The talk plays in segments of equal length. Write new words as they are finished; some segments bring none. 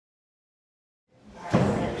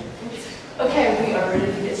Okay, we are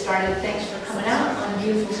ready to get started. Thanks for coming out on a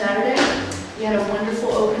beautiful Saturday. We had a wonderful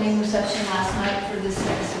opening reception last night for this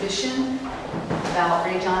exhibition about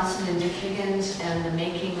Ray Johnson and Dick Higgins and the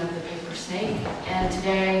making of the paper snake. And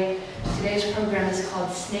today's program is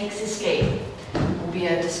called Snake's Escape. It will be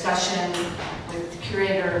a discussion with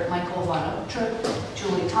curator Micael von Uchtrup,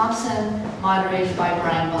 Julie Thomson, moderated by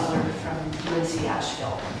Brian Butler from UNC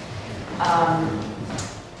Asheville.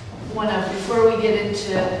 Before we get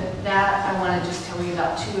into that, I want to just tell you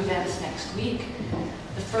about two events next week.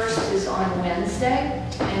 The first is on Wednesday,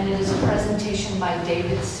 and it is a presentation by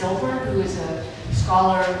David Silver, who is a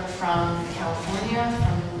scholar from California,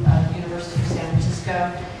 from the University of San Francisco.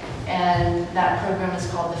 And that program is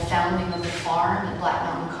called The Founding of the Farm at Black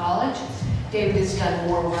Mountain College. David has done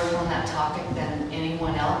more work on that topic than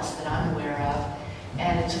anyone else that I'm aware of.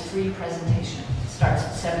 And it's a free presentation. It starts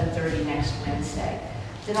at 7:30 next Wednesday.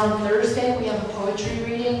 Then on Thursday, we have a poetry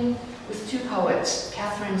reading with two poets,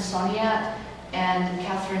 Catherine Soniat and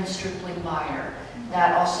Catherine Stripling-Beyer.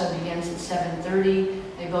 That also begins at 7:30.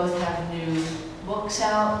 They both have new books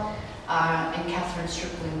out, and Catherine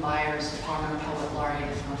Stripling-Beyer is a former poet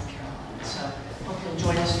laureate of North Carolina. So hope you'll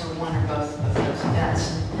join us for one or both of those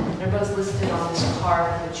events. And they're both listed on this card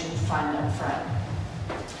that you can find up front.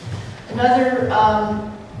 Another,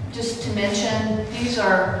 just to mention, these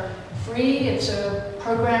are free. It's a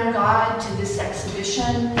program guide to this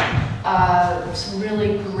exhibition. Some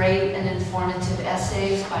really great and informative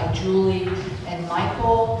essays by Julie and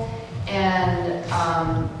Micael. And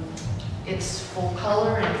it's full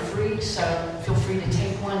color and free, so feel free to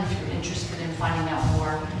take one if you're interested in finding out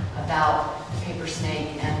more about the paper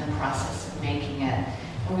snake and the process of making it.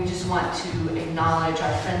 And we just want to acknowledge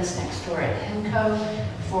our friends next door at Henco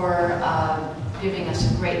for giving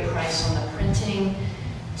us a great price on the printing,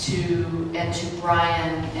 and to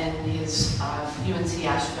Brian and his UNC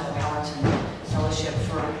Asheville Gallatin Fellowship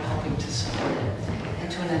for helping to support it, and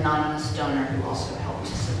to an anonymous donor who also helped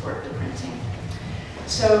to support the printing.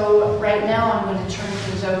 So right now I'm going to turn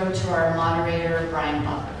things over to our moderator, Brian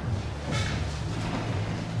Butler.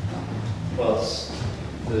 Well,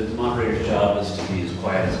 the moderator's job is to be as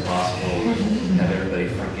quiet as possible, have everybody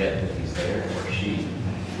forget that he's there, or she.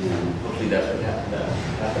 Hopefully that's what happened.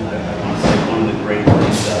 I want to say one of the great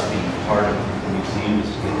things about being part of the museum is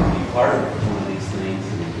to get to be part of one of these things,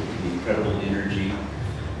 and the incredible energy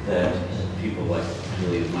that people like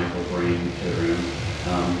Julie and Micael bring to the room.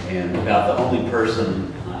 And about the only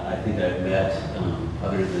person I think I've met,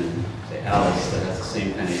 other than say Alice, that has the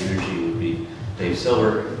same kind of energy would be Dave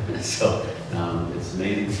Silver. So it's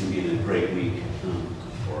amazing. It's going to be a great week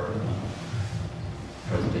for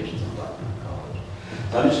presentations on Black Mountain College.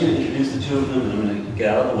 So I'm just going to introduce the two of them, and I'm going to get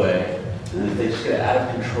out of the way. And if they just get out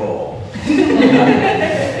of control, in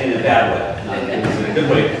a bad way, not in a good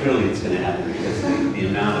way, clearly it's going to happen because the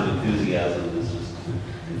amount of enthusiasm is just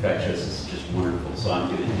infectious. It's just wonderful. So I'm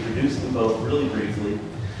going to introduce them both really briefly,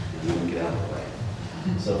 and then get out of the way.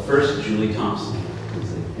 So first, Julie Thomson,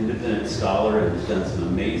 who's an independent scholar and has done some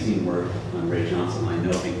amazing work on Ray Johnson. I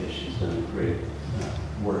know because she's done great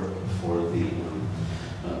work for the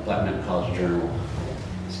Black Mountain College Journal,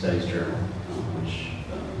 Studies Journal, which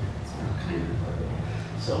kind of part of it.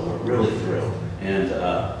 So we're really thrilled. And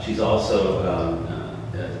she's also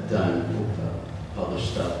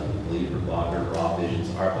published stuff in Believer, Blogger, Raw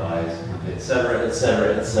Visions, Archives, et cetera, et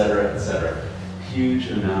cetera, et cetera, et cetera.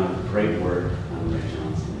 Huge amount of great work on Ray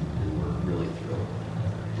Johnson, and we're really thrilled.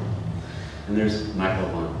 And there's Micael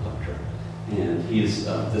von Uchtrup. And he's,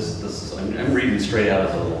 I'm reading straight out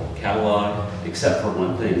of the little catalog, except for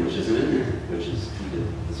one thing, which isn't in there, which is he did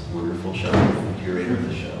this wonderful show, the curator of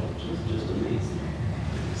the show, which is just amazing.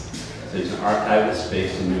 So he's an archivist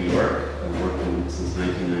based in New York, working since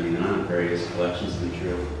 1999 on various collections of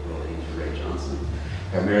material relating to Ray Johnson,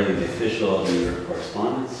 primarily the official New York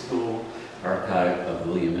Correspondence School archive of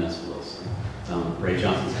William S. Wilson. Ray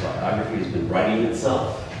Johnson's biography has been writing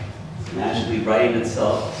itself, magically writing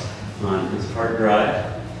itself on his hard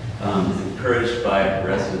drive, encouraged by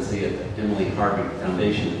residency at the Emily Harvey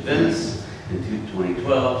Foundation in Venice in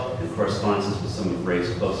 2012, and correspondences with some of Ray's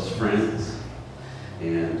closest friends.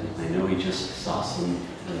 And I know he just saw some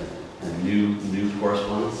new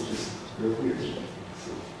correspondence just earlier.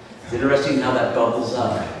 So it's interesting how that bubbles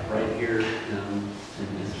up right here in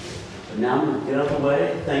history. But now I'm going to get out of the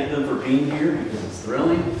way, thank them for being here because it's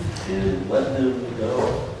thrilling, and let them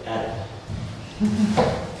go at it.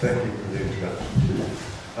 Thank you for the introduction.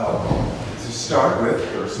 To start with,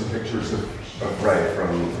 there are some pictures of Ray from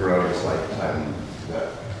throughout his lifetime that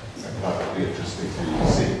I thought would be interesting for you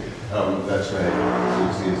to see. That's Ray,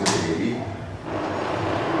 you see as a baby.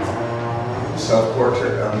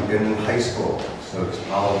 self-portrait in high school. So it's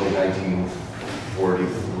probably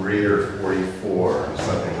 1943 or 44, or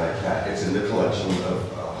something like that. It's in the collection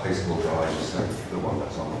of high school drawings, like the one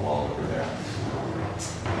that's on the wall over there.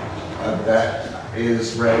 That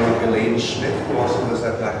is Elaine Schmidt, who also was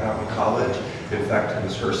at Black Mountain College. In fact, it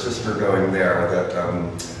was her sister going there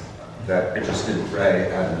that interested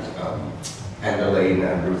Ray, and Elaine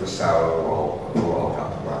and Ruth Asau who all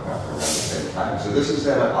got to Black Mountain around the same time. So this is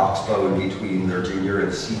them at Oxbow in between their junior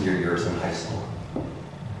and senior years in high school.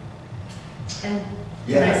 And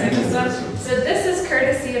yeah, can I say this one? So this is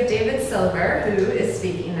courtesy of David Silver, who is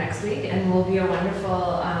speaking next week, and will be a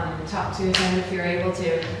wonderful talk to attend if you're able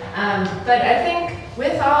to. But I think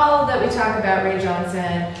with all that we talk about Ray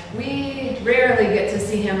Johnson, we rarely get to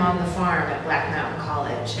see him on the farm at Black Mountain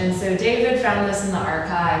College. And so David found this in the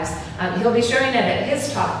archives. He'll be showing it at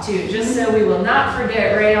his talk too, just so we will not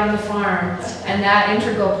forget Ray on the farm and that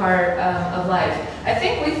integral part of life. I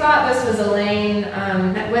think we thought this was Elaine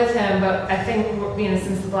with him, but I think,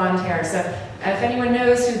 since the blonde hair. So if anyone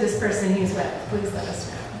knows who this person he's with, please let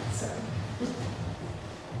us know. So.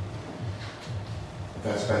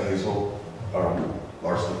 That's by Hazel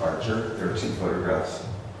Larson Archer. There are 2 photographs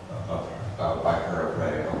by her of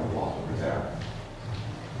Ray on the wall over there.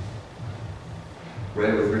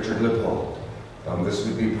 Ray with Richard Lippold. This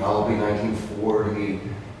would be probably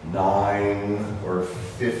 1949 or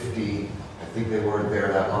 50. I think they weren't there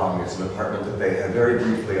that long. It's an apartment that they had very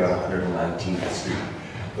briefly on 119th Street.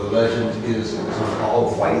 The legend is it was an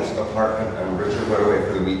all-white apartment, and Richard went away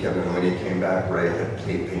for the weekend, and when he came back, Ray had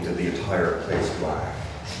painted the entire place black.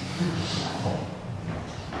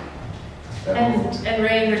 And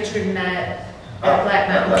Ray and Richard met at Black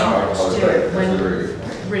Mountain College too, when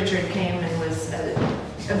Richard came and was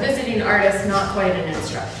a visiting artist, not quite an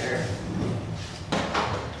instructor.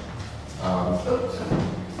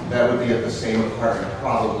 That would be at the same apartment,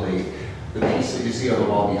 probably. The piece that you see on the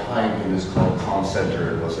wall behind him is called Calm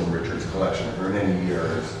Center. It was in Richard's collection for many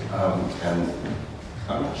years. And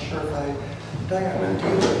I'm not sure if Diana, do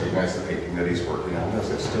you recognize the painting that he's working on? Does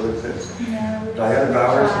it still exist? No. Diana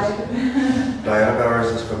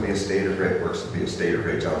Bowers is from the estate of Ray, works at the estate of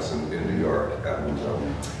Ray Johnson in New York, and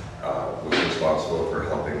was responsible for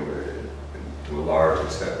helping to a large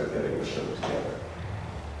extent with getting the show together.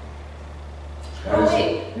 Oh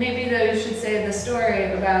wait, maybe though you should say the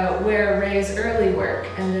story about where Ray's early work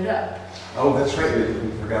ended up. Oh, that's right. We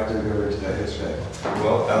forgot to go into that history.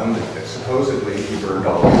 Well, supposedly he burned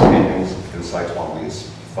all his paintings in Cy Twombly's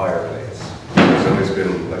fireplace. There's always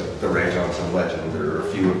been like the Ray Johnson legend. There are a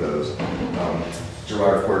few of those.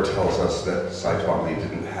 Gerard Ford tells us that Cy Twombly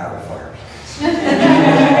didn't have a fireplace.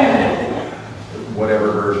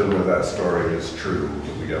 Whatever version of that story is true,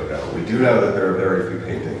 we don't know. We do know that there are very few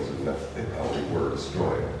paintings and that they probably were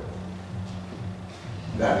destroyed.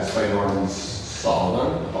 That is by Norman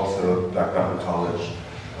Sullivan, also at Black Mountain College.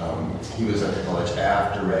 He was at the college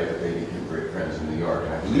after Ray, but they became great friends in New York.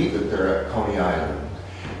 And I believe that they're at Coney Island.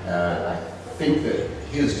 I think that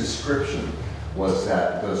his description was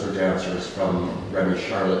that those are dancers from Remy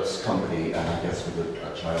Charlotte's company, and I guess with a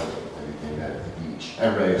child that they met at the beach.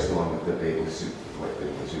 And Ray is the one with the bathing suit, the white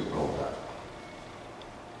bathing suit rolled up.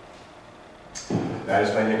 That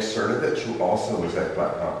is by Nick Cernovich, who also was at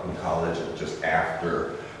Black Mountain College just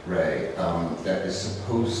after Ray. That is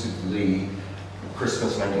supposedly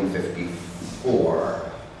Christmas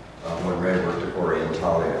 1954, when Ray worked at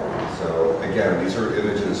Orientalia. So again, these are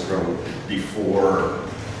images from before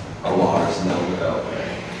a lot is known about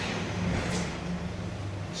Ray.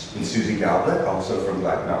 And Susie Galbett, also from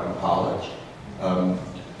Black Mountain College.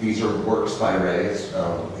 These are works by Ray,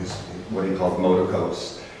 what he called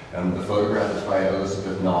motorcoats. And the photograph is by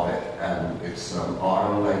Elizabeth Novick, and it's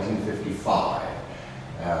autumn 1955.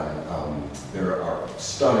 And there are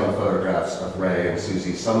stunning photographs of Ray and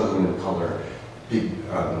Susie, some of them in color, big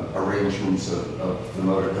arrangements of the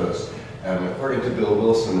motorcoats. And according to Bill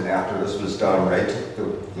Wilson, after this was done, Ray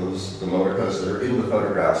took the motorcoats that are in the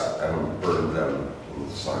photographs and burned them on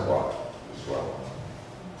the sidewalk as well.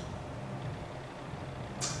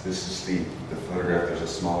 This is the photograph. There's a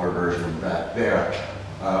smaller version back there.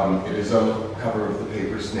 It is on the cover of the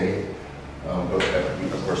paper Snake, but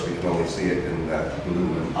of course we can only see it in that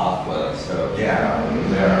blue and aqua, so yeah,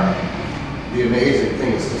 there. The amazing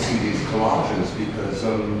thing is to see these collages because,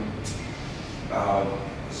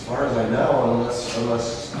 as far as I know,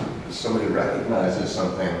 unless somebody recognizes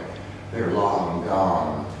something, they're long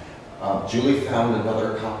gone. Julie found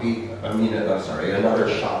another copy, another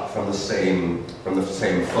shot from the same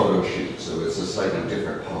photo shoot, so it's a slightly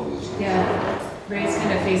different pose. Yeah. Ray's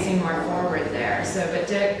kind of facing more forward there. So, but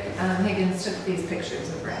Dick Higgins took these pictures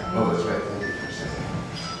of Ray. Oh, that's right. Thank you.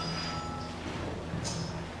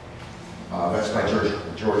 That's by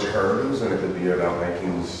George Hurns, and it would be about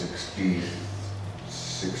 1960,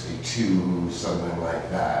 62, something like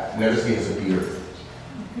that. Notice he has a beard.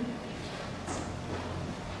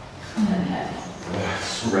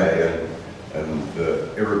 That's Ray and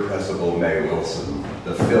the irrepressible Mae Wilson.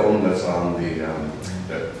 The film that's on the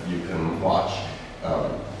that you can watch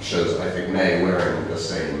shows, I think, Mae wearing the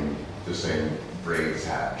same braids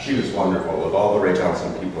hat. She was wonderful. Of all the Ray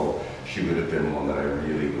Johnson people, she would have been one that I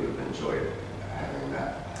really would have enjoyed having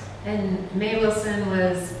met. And Mae Wilson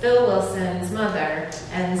was Bill Wilson's mother,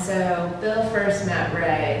 and so Bill first met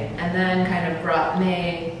Ray, and then kind of brought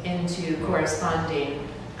Mae into corresponding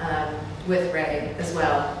with Ray as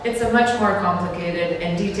well. It's a much more complicated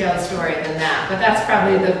and detailed story than that, but that's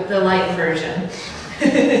probably the light version.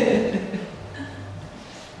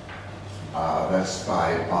 That's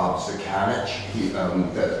by Bob Zakanich.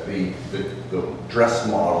 The dress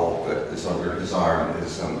model that is under his arm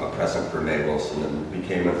is a present for Mae Wilson and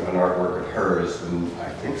became an artwork of hers and I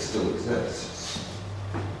think still exists.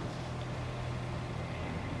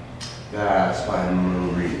 That's by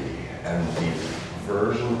Marie, and the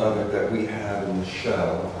version of it that we have in the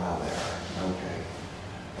show, there, okay.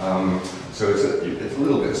 So it's a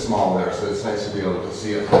little bit small there, so it's nice to be able to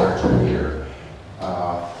see it larger here.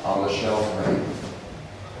 On the shelf right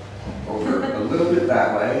over a little bit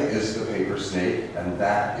that way is the paper snake, and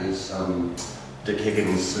that is Dick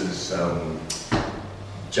Higgins's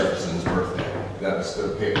Jefferson's birthday. That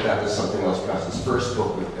was Something Else Press's first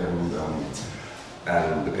book,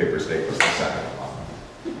 and the paper snake was the second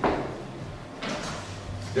one.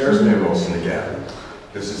 There's Mae Wilson again.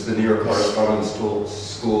 This is the New York Correspondence School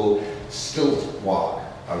Stilt Walk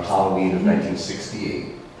on Halloween of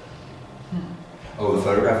 1968. Oh, the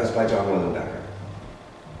photograph is by John Willenbecker.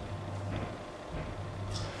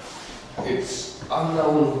 It's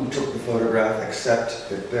unknown who took the photograph, except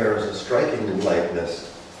that there is a striking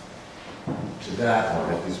likeness to that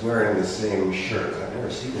one. If he's wearing the same shirt, I've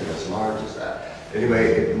never seen it as large as that.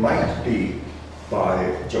 Anyway, it might be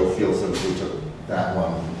by Joe Fieldston who took that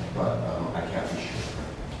one, but I can't be sure.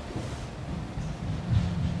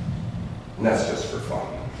 And that's just for fun.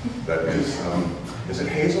 That is it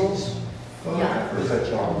Hazel's? Yeah. Or is that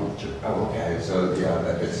John? Oh, okay. So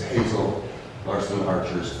yeah, it's Hazel Larson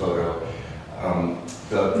Archer's photo.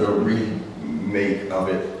 The remake of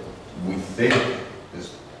it, we think,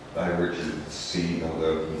 is by Richard C.,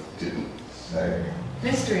 although he didn't say.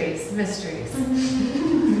 Mysteries. I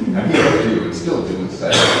mean, it still didn't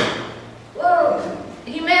say. Well,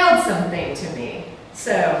 he mailed something to me,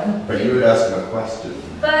 so. But you would ask him a question.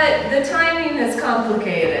 But the timing is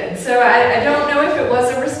complicated, so I don't know if it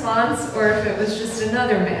was a response or if it was just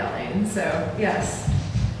another mailing, so yes.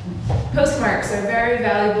 Postmarks are very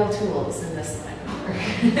valuable tools in this line of work.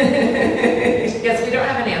 Yes, we don't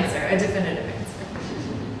have an answer, a definitive answer.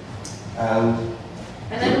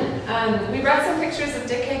 And then we brought some pictures of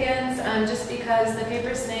Dick Higgins, just because The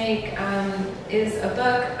Paper Snake is a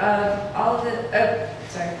book of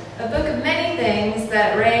a book of many things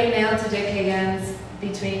that Ray mailed to Dick Higgins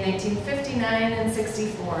between 1959 and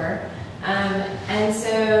 64. And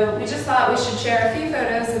so we just thought we should share a few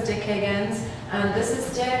photos of Dick Higgins. This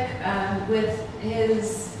is Dick with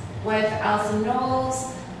his wife Alison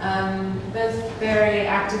Knowles, both very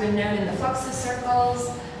active and known in the Fluxus circles.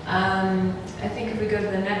 I think if we go to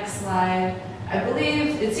the next slide, I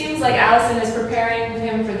believe it seems like Alison is preparing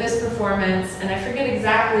him for this performance, and I forget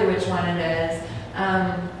exactly which one it is.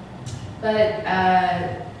 But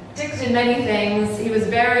Dick did many things. He was a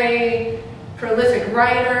very prolific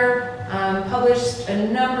writer, published a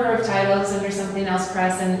number of titles under Something Else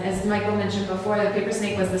Press, and as Michael mentioned before, The Paper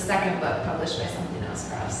Snake was the second book published by Something Else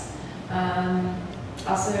Press.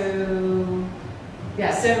 Also,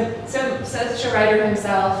 yeah, so such a writer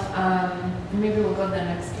himself. Maybe we'll go to the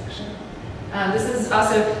next picture. This is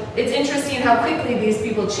also, it's interesting how quickly these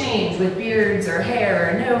people change with beards or hair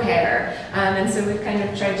or no hair. And so we've kind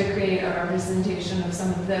of tried to create a representation of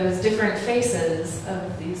some of those different faces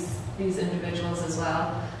of these individuals as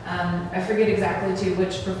well. I forget exactly to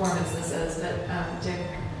which performance this is, but Dick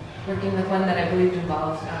working with one that I believe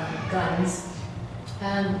involved guns.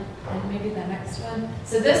 And maybe the next one.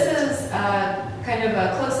 So this is kind of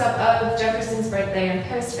a close-up of Jefferson's birthday and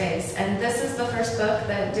postface. And this is the first book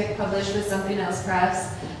that Dick published with Something Else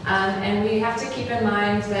Press. And we have to keep in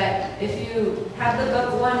mind that if you have the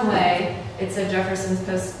book one way, it said Jefferson's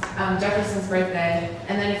birthday.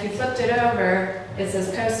 And then if you flipped it over, it says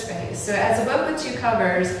postface. So it's a book with two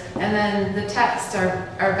covers, and then the texts are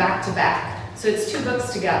back to back. So it's two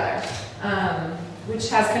books together, which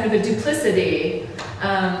has kind of a duplicity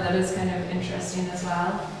that is kind of interesting as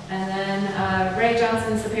well. And then Ray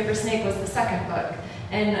Johnson's The Paper Snake was the second book.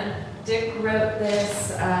 And Dick wrote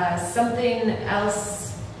this Something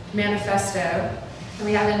Else manifesto. And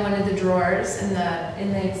we have it in one of the drawers in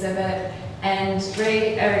the exhibit. And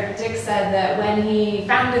Dick said that when he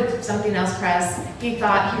founded Something Else Press, he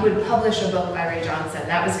thought he would publish a book by Ray Johnson.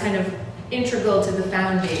 That was kind of integral to the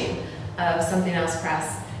founding of Something Else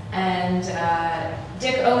Press. And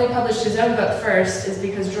Dick only published his own book first is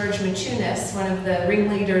because George Machunas, one of the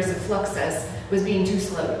ringleaders of Fluxus, was being too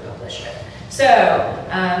slow to publish it. So,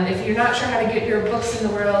 if you're not sure how to get your books in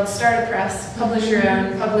the world, start a press, publish your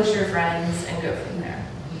own, publish your friends, and go from there.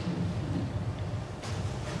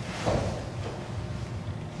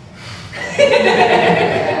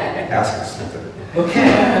 Ask us something. Okay,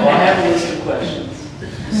 well, I have a list of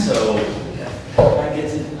questions. So, I get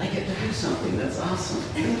to do something. That's awesome.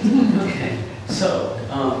 Okay, so,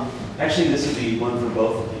 actually this would be one for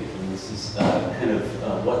both of you. And this is kind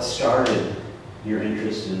of what started your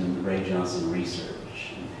interest in Ray Johnson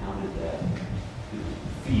research, and how did that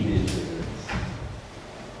feed into this?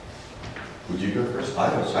 Would you go first? I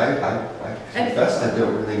confess I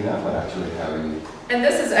don't really know actually how you... And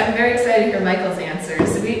I'm very excited to hear Michael's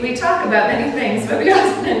answers. We talk about many things, but we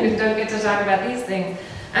often don't get to talk about these things.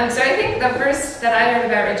 So I think the first that I heard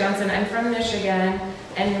about Ray Johnson, I'm from Michigan,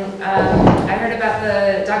 and I heard about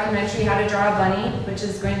the documentary How to Draw a Bunny, which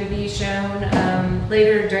is going to be shown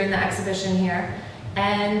later during the exhibition here.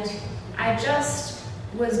 And I just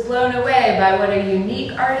was blown away by what a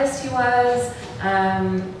unique artist he was.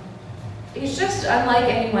 He's just unlike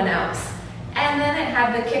anyone else. And then it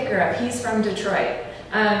had the kicker of he's from Detroit.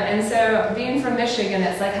 And so being from Michigan,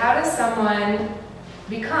 it's like, how does someone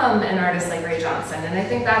become an artist like Ray Johnson? And I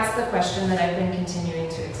think that's the question that I've been continuing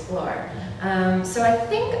to explore. So I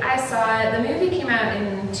think I saw it, the movie came out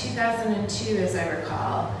in 2002 as I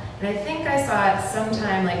recall, and I think I saw it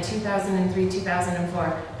sometime like 2003,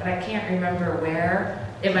 2004, but I can't remember where.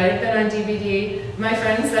 It might have been on DVD. My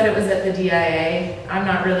friend said it was at the DIA, I'm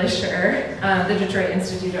not really sure, the Detroit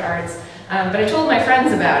Institute of Arts, but I told my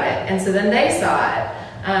friends about it, and so then they saw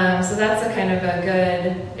it. So that's a kind of a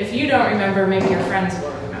good, if you don't remember, maybe your friends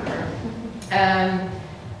will remember. And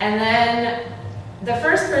then the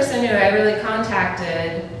first person who I really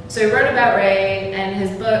contacted, so I wrote about Ray and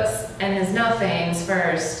his books and his nothings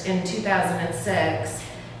first in 2006,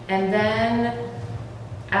 and then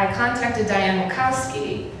I contacted Diane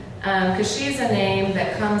Wachowski, because she's a name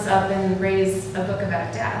that comes up in Ray's a book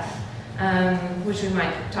about death, which we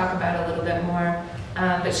might talk about a little bit more.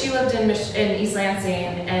 But she lived in East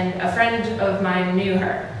Lansing, and a friend of mine knew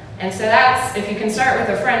her. And so that's, if you can start with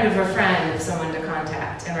a friend of someone to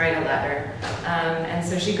contact and write a letter. And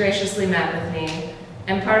so she graciously met with me.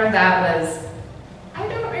 And part of that was, I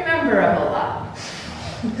don't remember a whole lot.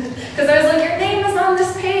 Because I was like, your name is on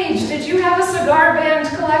this page. Did you have a cigar band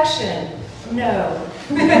collection? No.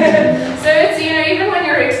 So it's, even when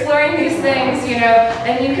you're exploring these things,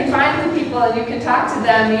 and you can find the people and you can talk to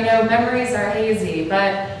them, memories are hazy.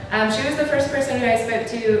 But she was the first person who I spoke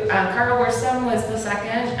to. Carl Worsam was the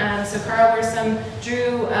second. So Carl Worsam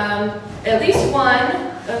drew at least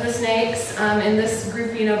one of the snakes in this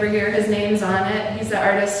grouping over here. His name's on it. He's the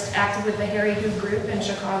artist active with the Harry Hoo group in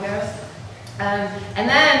Chicago. And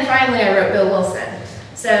then finally I wrote Bill Wilson.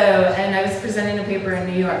 So, and I was presenting a paper in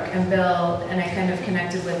New York, and I kind of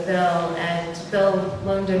connected with Bill, and Bill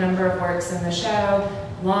loaned a number of works in the show,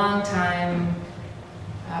 long time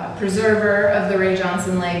preserver of the Ray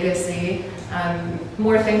Johnson legacy.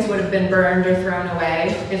 More things would have been burned or thrown away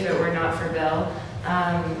if it were not for Bill.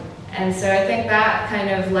 And so I think that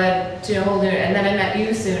kind of led to a whole new, and then I met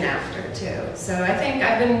you soon after too. So I think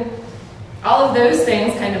all of those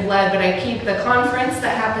things kind of led, but I keep the conference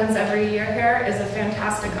that happens every year here is a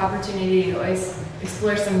fantastic opportunity to always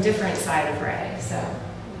explore some different side of Ray. So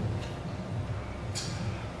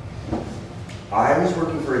I was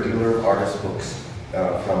working for a dealer of artist books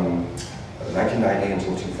from 1990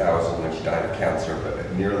 until 2000 when she died of cancer,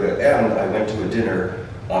 but near the end I went to a dinner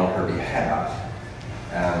on her behalf,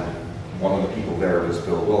 and one of the people there was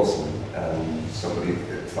Bill Wilson, and somebody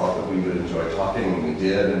thought that we would enjoy talking, and we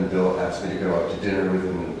did, and Bill asked me to go out to dinner with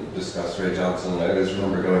him and discuss Ray Johnson, and I just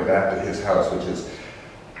remember going back to his house, which is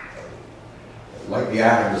like the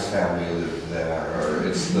Adams family lived there, or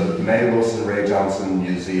it's the Mae Wilson Ray Johnson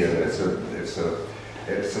Museum. It's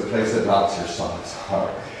a place that knocks your socks off.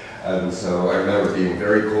 And so I remember being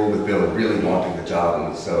very cool with Bill and really wanting the job,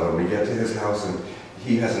 and so we get to his house, and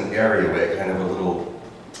he has an areaway, kind of a little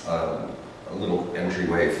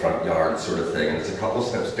entryway, front yard sort of thing, and it's a couple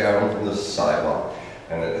steps down from the sidewalk,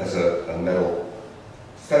 and it has a metal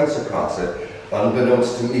fence across it.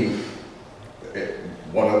 unbeknownst to me,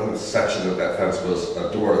 one of the sections of that fence was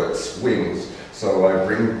a door that swings. So I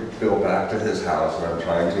bring Bill back to his house, and I'm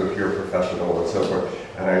trying to appear professional and so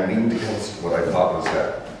forth, and I leaned against what I thought was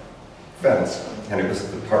that fence, and it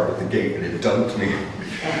was the part with the gate, and it dumped me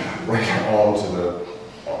right onto the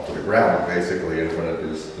ground, basically, in front of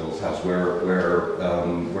Bill's house, where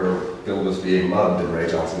Bill was being mugged, and Ray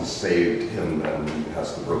Johnson saved him, and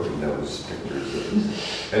has the broken nose pictures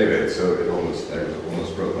of it. Anyway, so I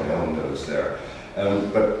almost broke my own nose there.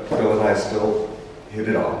 But Bill and I still hit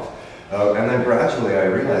it off. And then gradually I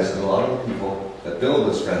realized that a lot of the people that Bill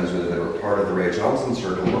was friends with that were part of the Ray Johnson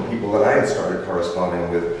circle were people that I had started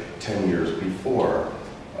corresponding with 10 years before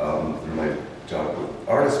through my job with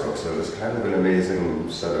artist books. So it was kind of an amazing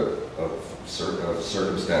set of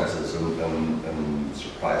circumstances and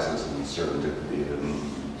surprises and serendipity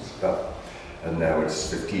and stuff. And now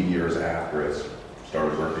it's 15 years after I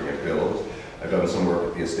started working at Bill's. I've done some work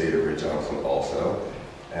at the estate of Ray Johnson also.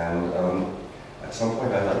 And at some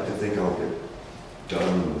point I'd like to think I'll get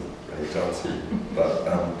done with Ray Johnson. But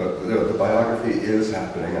the biography is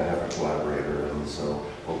happening. I have a collaborator, and so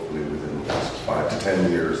hopefully within the next 5 to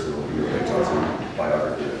 10 years there will be a Ray Johnson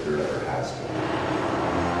biography if there ever has been.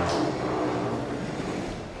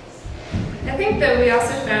 I think that we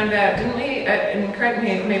also found out, didn't we, and correct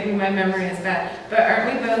me, maybe my memory is bad, but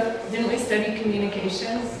didn't we study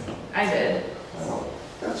communications? I did. Oh,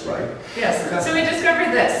 that's right. Yes, so we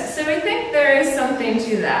discovered this. So I think there is something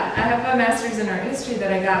to that. I have a master's in art history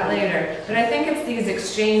that I got later, but I think it's these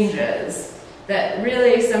exchanges that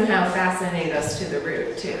really somehow fascinate us to the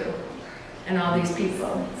root too, and all these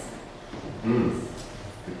people. Good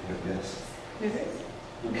point, yes.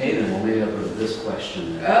 Okay, then we'll lead up with this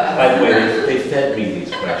question. By the way, they fed me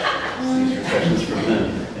these questions. These are questions from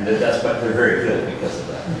them, and that's why they're very good because of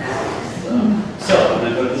that. So I'm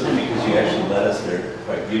going to go to this one because you actually led us there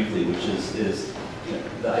quite beautifully, which is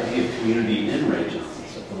the idea of community in Ray Johnson.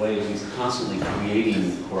 So the way he's constantly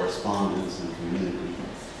creating correspondence and community,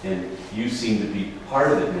 and you seem to be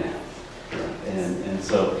part of it now. And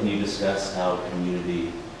so can you discuss how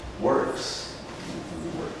community works from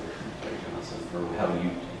the work of Ray Johnson, or how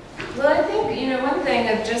you? Well, I think, one thing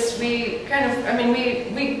of just, we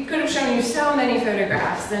could have shown you so many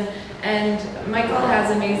photographs, and Micael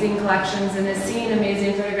has amazing collections and has seen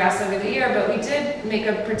amazing photographs over the year, but we did make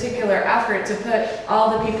a particular effort to put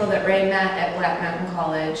all the people that Ray met at Black Mountain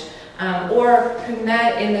College, or who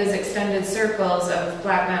met in those extended circles of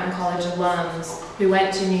Black Mountain College alums who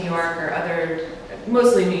went to New York or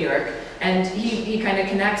mostly New York, and he kind of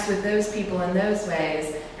connects with those people in those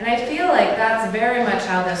ways. And I feel like that's very much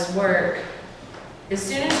how this works. As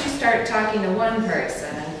soon as you start talking to one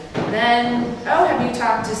person, then, oh, have you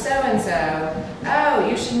talked to so-and-so? Oh,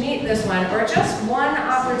 you should meet this one. Or just one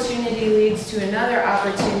opportunity leads to another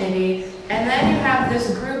opportunity, and then you have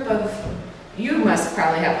this group of, you must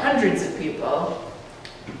probably have hundreds of people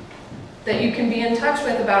that you can be in touch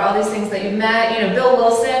with about all these things that you met. Bill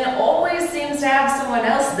Wilson always seems to have someone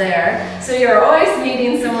else there, so you're always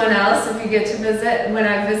meeting someone else if you get to visit. When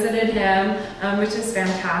I visited him, which is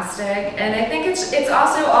fantastic. And I think it's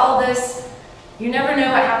also all this, you never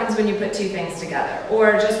know what happens when you put two things together,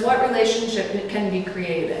 or just what relationship can be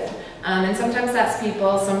created. And sometimes that's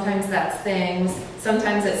people, sometimes that's things,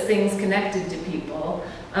 sometimes it's things connected to people.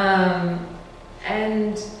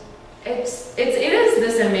 And it is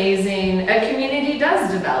this amazing, a community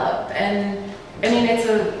does develop, and I mean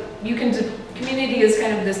community is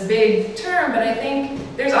kind of this big term, but I think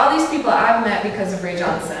there's all these people I've met because of Ray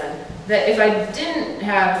Johnson, that if I didn't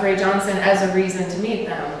have Ray Johnson as a reason to meet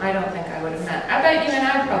them, I don't think I would have met. I bet you and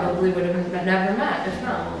I probably would have never met if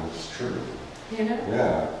not. It's true.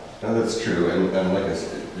 Yeah, no, that's true, and like I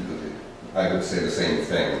said, I would say the same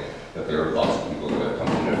thing, that there are lots of people that have come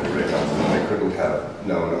to know Ray Johnson and I couldn't have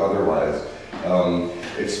known otherwise.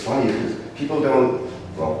 It's funny because people don't,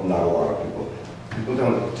 well, not a lot of people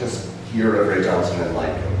don't just hear of Ray Johnson and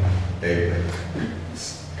like him. They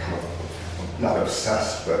not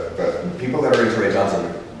obsessed, but people that are into Ray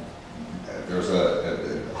Johnson, there's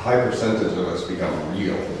a high percentage of us become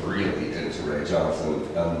really into Ray Johnson,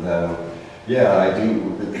 and then yeah, I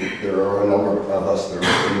do. There are a number of us that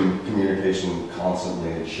are in communication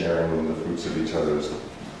constantly and sharing the fruits of each other's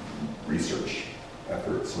research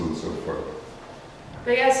efforts and so forth.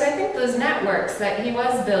 But yeah, so I think those networks that he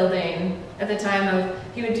was building at the time of,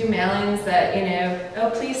 he would do mailings that, oh,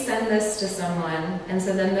 please send this to someone. And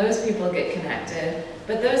so then those people get connected.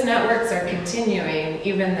 But those networks are continuing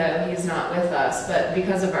even though he's not with us, but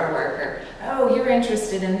because of our work. Or, oh, you're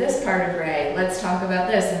interested in this part of Ray, let's talk about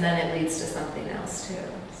this. And then it leads to something else too.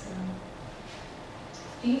 So.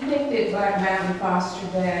 Do you think that Black Mountain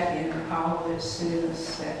fostered that in all of its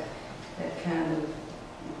students, that kind of,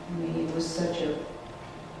 I mean, it was such a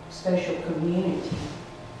special community,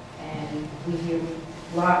 and we hear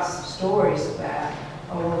lots of stories about,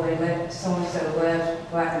 oh, they left, so-and-so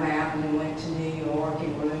left Black Mountain and went to New York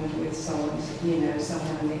and roomed with so-and-so, you know,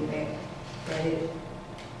 someone that it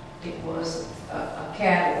was a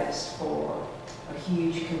catalyst for a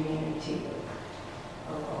huge community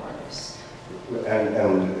of artists. And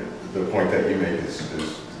the point that you make is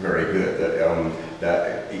very good,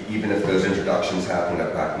 that even if those introductions happened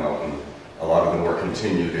at Black Mountain, a lot of them were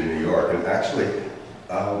continued in New York. And actually,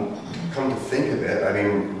 come to think of it, I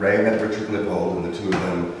mean, Ray met Richard Lippold, and the two of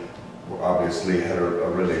them obviously had a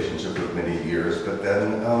relationship of many years, but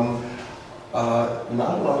then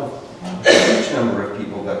not a huge number of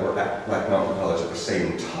people that were at Black Mountain College at the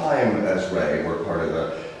same time as Ray were part of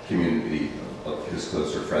the community of his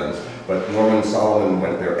closer friends. But Norman Solomon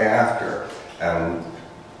went there after and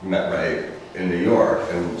met Ray in New York,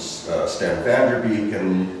 and Stan Vanderbeek,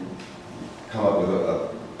 and come up with a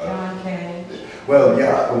John Cage. well,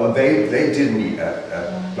 yeah, well, they did meet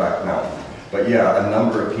at Black Mountain. But yeah, a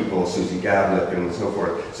number of people, Susie Gavlik and so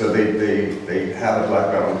forth, so they have a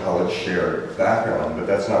Black Mountain College shared background, but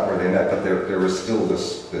that's not where they met, but there was still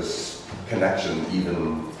this connection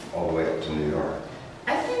even all the way up to New York.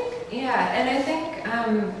 I think, yeah, and I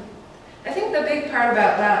think the big part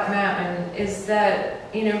about Black Mountain is that,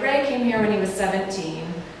 you know, Ray came here when he was 17,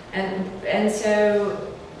 and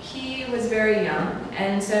so he was very young,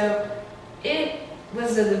 and so it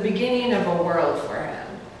was the beginning of a world for him.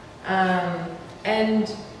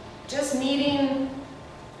 And just meeting,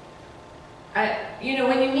 you know,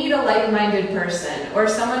 when you meet a like-minded person, or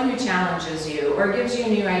someone who challenges you, or gives you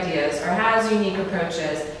new ideas, or has unique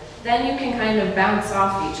approaches, then you can kind of bounce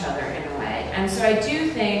off each other in a way. And so I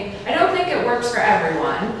don't think it works for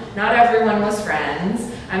everyone. Not everyone was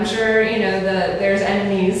friends. I'm sure, you know, there's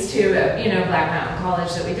enemies to, you know, Black Mountain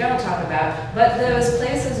College that we don't talk about, but those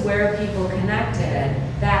places where people connected,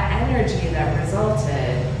 that energy that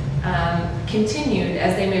resulted, continued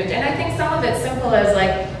as they moved. And I think some of it's simple as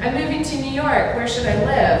like, I'm moving to New York, where should I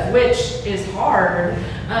live? Which is hard.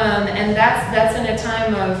 And that's in a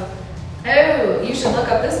time of, oh, you should look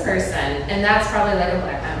up this person. And that's probably like a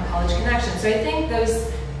Black Mountain College connection. So I think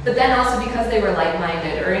those, but then also because they were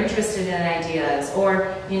like-minded or interested in ideas,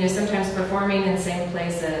 or, you know, sometimes performing in the same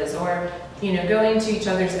places, or, you know, going to each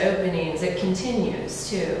other's openings, it continues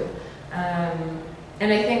too.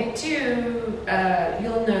 And I think, too,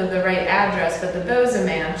 you'll know the right address, but the Boza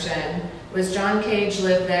Mansion was John Cage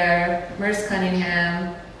lived there, Merce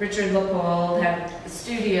Cunningham, Richard Lippold had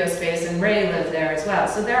studio space, and Ray lived there as well.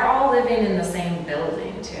 So they're all living in the same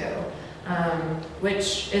building, too,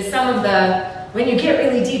 which is some of the, when you get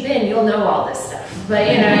really deep in, you'll know all this stuff. But,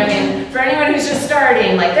 you know what I mean? For anyone who's just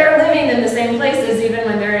starting, like, they're living in the same places even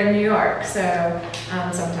when they're in New York, so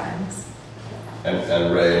sometimes.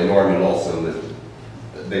 And Ray and Norman also lived.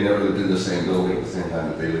 They never lived in the same building at the same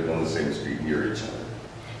time, but they lived on the same street near each other.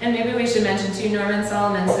 And maybe we should mention too, Norman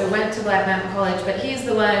Solomon, so went to Black Mountain College, but he's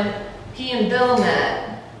the one, he and Bill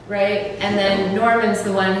met, right? And then Norman's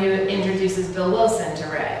the one who introduces Bill Wilson to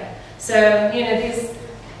Ray. So, you know, these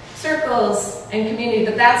circles and community,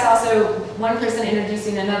 but that's also one person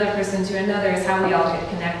introducing another person to another is how we all get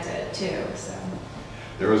connected too, so.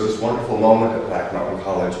 There was this wonderful moment at Black Mountain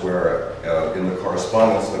College where, in the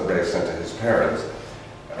correspondence that Ray sent to his parents,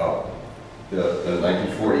 the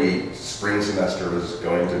 1948 spring semester was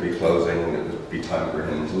going to be closing, and it would be time for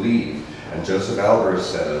him to leave. And Joseph Albers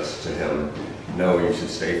says to him, no, you should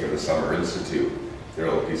stay for the Summer Institute. There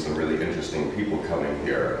will be some really interesting people coming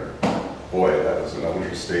here. And boy, that was an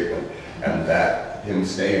understatement. And that, him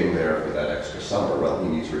staying there for that extra summer, well, he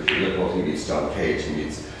meets Richard Lippold, he meets John Cage, he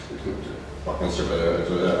meets it becomes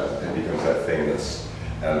that famous.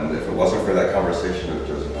 And if it wasn't for that conversation with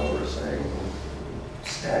Joseph Albers saying,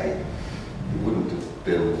 stay, he wouldn't have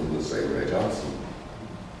been the same Ray Johnson.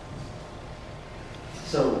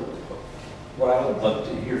 So, what I would love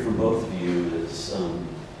to hear from both of you is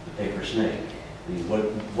the paper snake. I mean,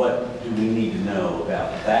 what do we need to know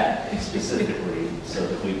about that specifically so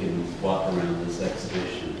that we can walk around this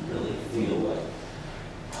exhibition and really feel like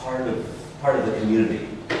part of the community?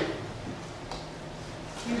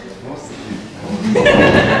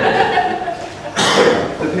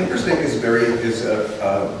 The paper snake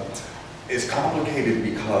is complicated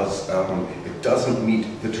because it doesn't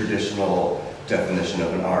meet the traditional definition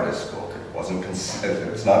of an artist book.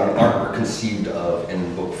 It's not an artwork conceived of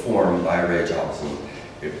in book form by Ray Johnson.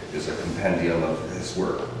 It is a compendium of his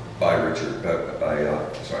work by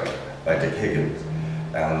Dick Higgins.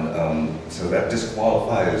 And so that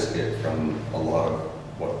disqualifies it from a lot of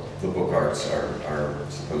what the book arts are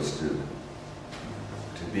supposed to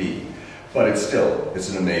be. But it's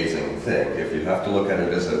an amazing thing. If you have to look at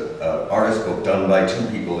it as an artist book done by two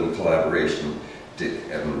people in collaboration, Dick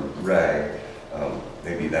and Ray,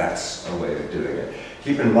 maybe that's a way of doing it.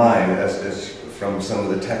 Keep in mind, as from some of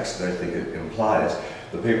the text that I think it implies,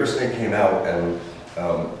 the Paper Snake came out and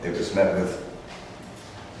it was met with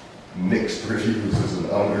mixed reviews is an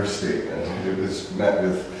understatement. It was met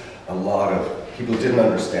with a lot of, people didn't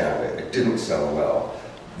understand it. It didn't sell well.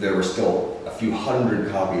 There were still a few hundred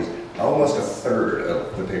copies. Almost a third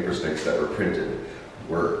of the Paper Snakes that were printed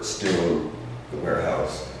were still in the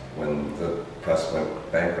warehouse when the press went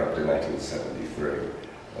bankrupt in 1973.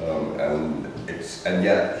 And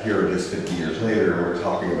yet here it is 50 years later, and we're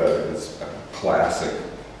talking about it as a classic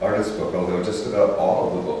artist book, although just about all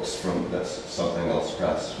of the books from that's Something Else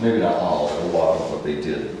Press, maybe not all, but a lot of what they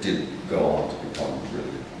did go on to become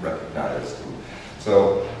really recognized. And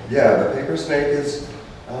so, yeah, the Paper Snake is,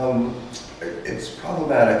 it's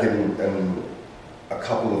problematic in a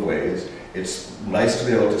couple of ways. It's nice to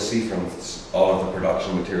be able to see from all of the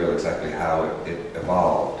production material exactly how it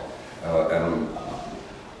evolved. And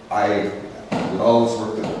with all this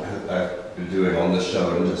work that I've been doing on this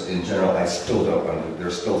show and just in general, I still don't,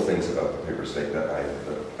 there's still things about the Paper Snake that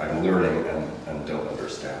I'm learning and don't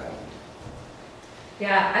understand.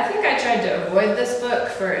 Yeah, I think I tried to avoid this book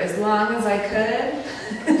for as long as I could,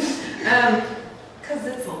 because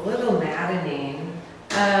it's a little maddening.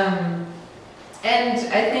 And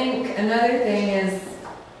I think another thing is,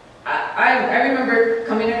 I remember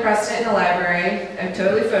coming across it in the library. I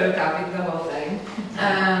totally photocopied the whole thing.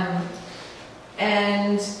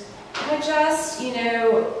 And I just,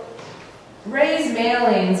 Ray's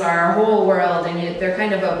mailings are a whole world, and they're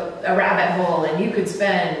kind of a rabbit hole, and you could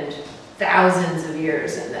spend thousands of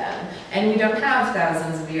years in them. And we don't have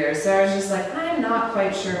thousands of years, so I was just like, I'm not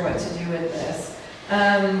quite sure what to do with this.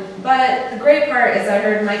 But the great part is I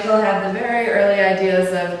heard Micael had the very early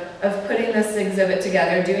ideas of putting this exhibit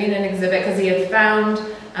together, doing an exhibit, because he had found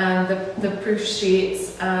the proof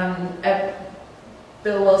sheets at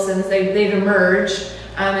Bill Wilson's. They'd emerged.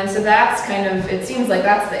 And so that's kind of, it seems like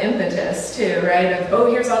that's the impetus too, right? Of,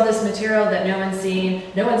 oh, here's all this material that no one's seen.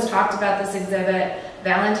 No one's talked about this exhibit.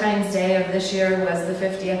 Valentine's Day of this year was the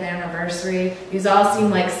 50th anniversary. These all seem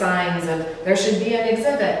like signs of there should be an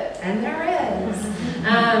exhibit, and there is.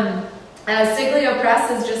 Siglio Press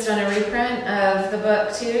has just done a reprint of the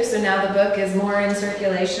book too, so now the book is more in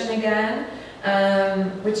circulation again,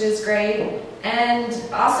 which is great. And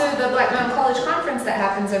also the Black Mountain College Conference that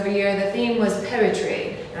happens every year, the theme was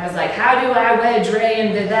poetry. And I was like, how do I wedge Ray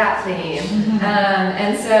into that theme?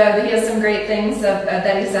 And so he has some great things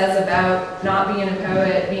that he says about not being a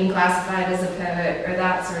poet, being classified as a poet, or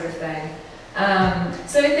that sort of thing.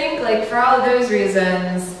 So I think, like, for all of those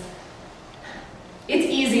reasons, it's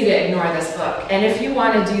easy to ignore this book, and if you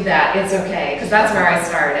want to do that, it's okay, because that's where I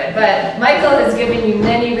started. But Micael has given you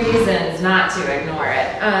many reasons not to ignore it.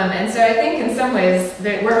 And so I think in some ways,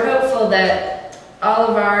 we're hopeful that all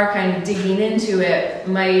of our kind of digging into it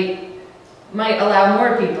might allow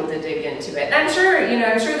more people to dig into it. And I'm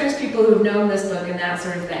sure there's people who've known this book and that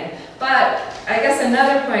sort of thing. But I guess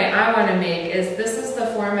another point I want to make is this is the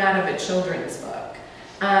format of a children's book.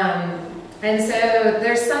 And so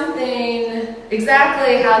there's something,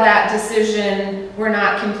 exactly how that decision, we're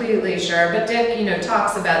not completely sure, but Dick,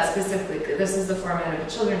 talks about specifically, this is the format of a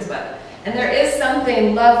children's book. And there is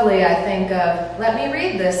something lovely, I think, of, let me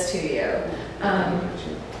read this to you.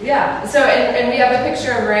 Yeah, so, and we have a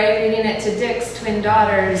picture of Ray reading it to Dick's twin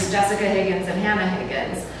daughters, Jessica Higgins and Hannah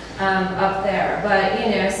Higgins, up there.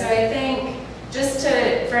 But, so I think, just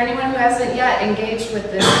for anyone who hasn't yet engaged with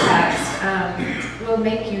this text, we'll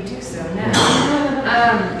make you do so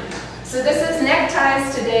now. So this is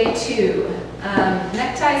Neckties Today 2.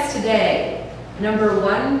 Neckties Today, number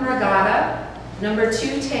 1, Regatta, number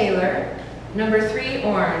 2, Taylor, number 3,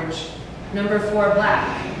 Orange, number 4,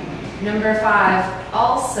 Black, number 5,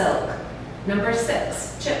 All Silk, number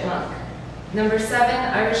 6, Chipmunk, number 7,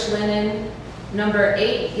 Irish Linen, number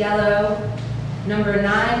 8, Yellow, number 9,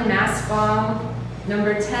 Mass Bomb,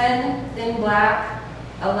 number 10, Thin Black,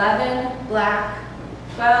 11, Black,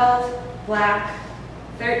 12, Black,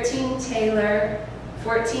 13, Taylor,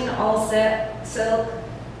 14, All Silk,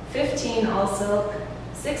 15, All Silk,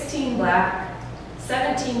 16, Black,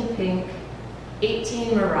 17, Pink,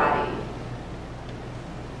 18, Marathi.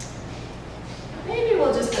 Maybe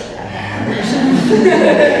we'll just put that back.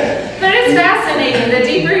 But it's fascinating. The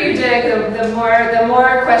deeper you dig, the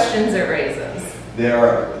more questions it raises.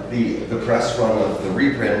 The press run of the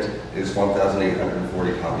reprint is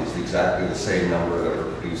 1,840 copies, exactly the same number that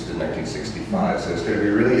were produced in 1965. So it's going to be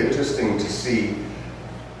really interesting to see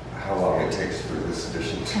how long it takes for this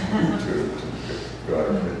edition to go out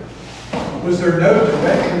of print. Was there no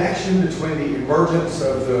direct connection between the emergence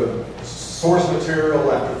of the source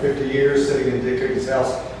material after 50 years sitting in Dick Higgins'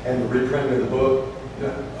 house and the reprinting of the book?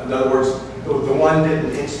 In other words, the one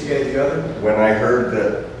didn't instigate the other? When I heard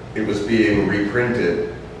that it was being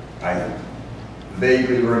reprinted, I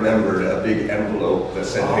vaguely remembered a big envelope that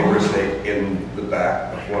said Paper Snake in the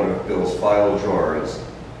back of one of Bill's file drawers.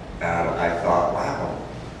 And I thought, wow,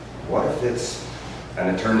 what if it's... And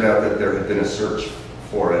it turned out that there had been a search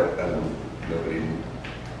for it, and nobody,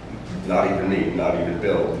 not even me, not even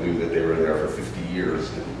Bill, knew that they were there for 50 years.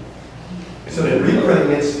 So the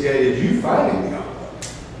reprinting instigated you finding the envelope?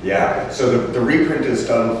 Yeah, so the reprint is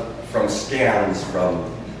done from scans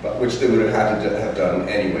which they would have had to have done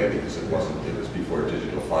anyway, because it was before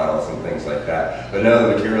digital files and things like that. But no,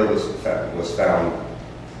 the material was found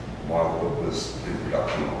while the book was in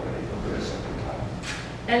production already for a second time.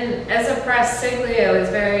 And as a press, Siglio is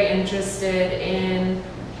very interested in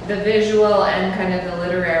the visual and kind of the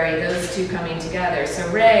literary, those two coming together. So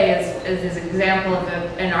Ray is an example of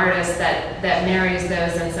an artist that marries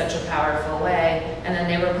those in such a powerful way. And then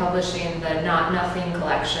they were publishing the Not Nothing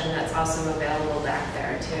collection that's also available back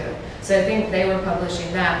there too. So I think they were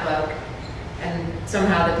publishing that book, and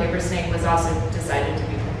somehow the Paper Snake was also decided to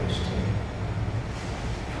be published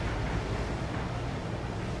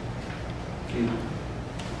too.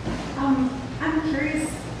 I'm curious,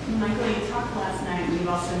 Micael, you talked last night, and you've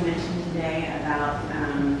also mentioned today about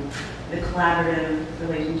the collaborative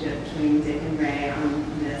relationship between Dick and Ray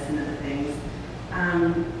on this and other things.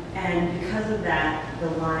 And because of that, the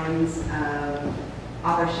lines of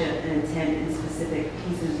authorship and intent in specific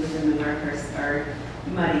pieces within the work are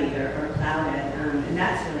muddy or clouded, and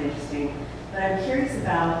that's really interesting. But I'm curious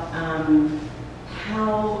about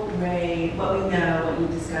how Ray, what we know, what you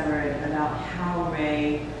discovered about how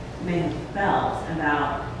Ray may have felt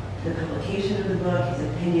about the publication of the book, his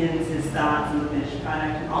opinions, his thoughts on the finished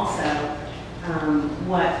product, and also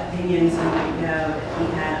what opinions we might know that he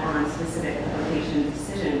had on specific publication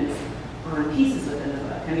decisions on pieces within the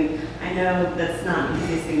book. I mean, I know that's not the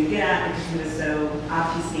easiest thing to get at because he was so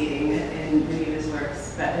obfuscating in many of his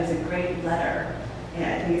works, but there's a great letter, and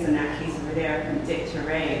I think it's in that case over there, from Dick to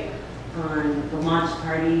Ray on the launch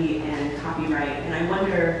party and copyright. And I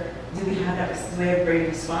wonder, do we have a great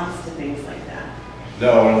response to things like that?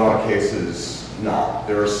 No, in a lot of cases, not.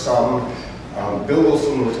 There are some, Bill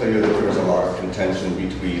Wilson will tell you that there was a lot of contention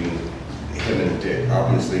between him and Dick.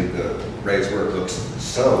 Obviously, Ray's work looks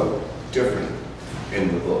so different in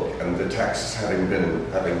the book, and the texts having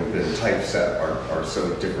been typeset are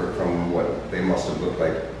so different from what they must have looked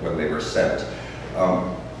like when they were sent.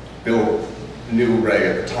 Bill knew Ray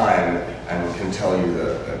at the time and can tell you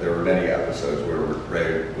that there were many episodes where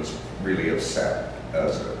Ray was really upset,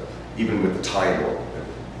 even with the title.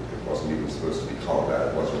 It wasn't even supposed to be called that,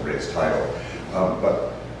 it wasn't Ray's title.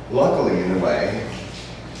 But luckily, in a way,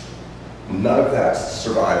 none of that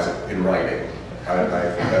survives in writing.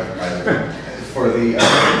 For the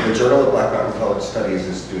Journal of Black Mountain College Studies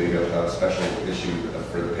is doing a special issue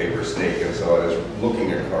for the Paper Snake, and so I was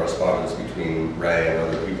looking at correspondence between Ray and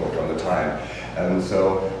other people from the time. And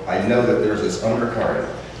so I know that there's this undercurrent,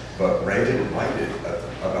 but Ray didn't write it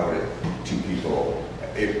about it to people.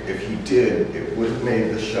 If he did, it would have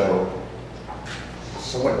made the show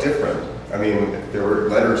somewhat different. I mean, there were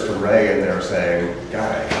letters from Ray in there saying,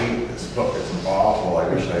 God, I hate this book, it's awful, I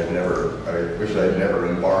wish I'd never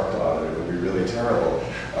embarked on it, it would be really terrible.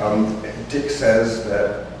 Dick says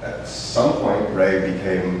that at some point Ray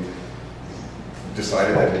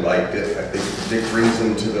decided that he liked it. I think Dick brings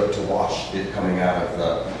him to watch it coming out of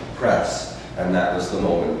the press, and that was the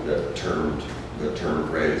moment that turned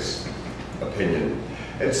Ray's opinion.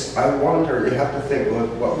 I wonder, you have to think,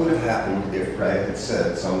 what would have happened if Ray had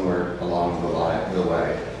said somewhere along the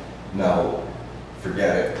way, no,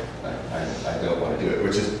 forget it, I don't want to do it,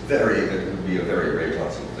 which is it would be a very Ray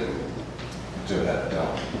Johnson thing to have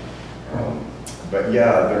done. But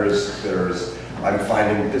yeah, I'm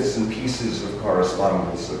finding bits and pieces of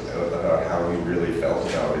correspondence about how he really felt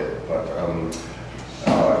about it, but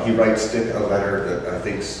he writes Dick a letter that I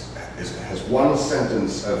think has one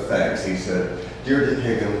sentence of thanks. He said, "Dear Dick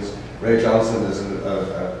Higgins, Ray Johnson is an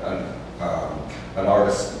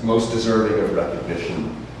artist most deserving of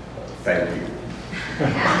recognition. Thank you."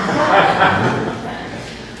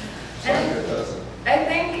 I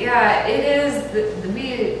think, yeah, it is,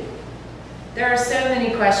 there are so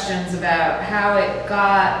many questions about how it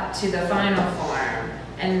got to the final form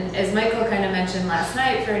And as Michael kind of mentioned last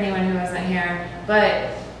night, for anyone who wasn't here,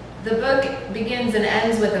 but the book begins and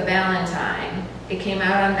ends with a Valentine. It came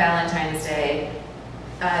out on Valentine's Day.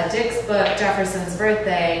 Dick's book, Jefferson's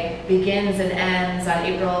Birthday, begins and ends on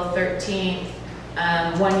April 13th,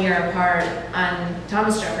 1 year apart on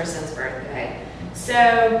Thomas Jefferson's birthday.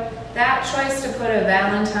 So that choice to put a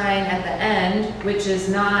Valentine at the end, which is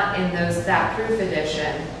not in that proof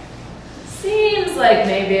edition, seems like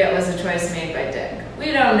maybe it was a choice made by Dick.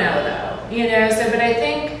 We don't know though, you know, so, but I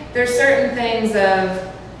think there's certain things of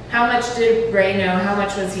how much did Ray know, how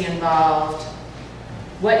much was he involved,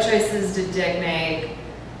 what choices did Dick make?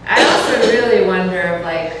 I also really wonder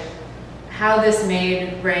like how this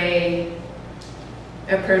made Ray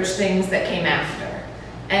approach things that came after.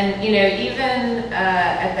 And you know, even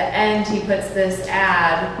at the end he puts this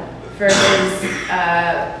ad for his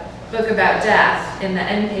book about death in the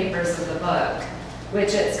end papers of the book,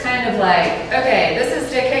 which it's kind of like, okay, this is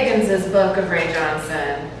Dick Higgins' book of Ray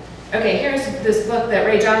Johnson. Okay, here's this book that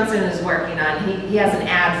Ray Johnson is working on. He has an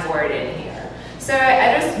ad for it in here. So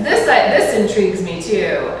this intrigues me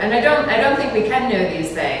too. And I don't think we can know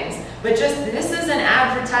these things, but just this is an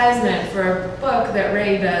advertisement for a book that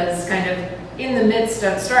Ray does kind of in the midst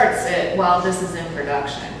of, starts it while this is in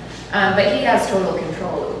production. But he has total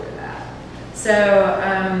control over that. So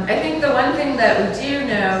I think the one thing that we do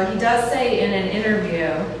know, he does say in an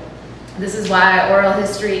interview, this is why oral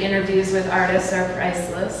history interviews with artists are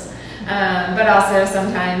priceless. But also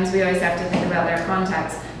sometimes we always have to think about their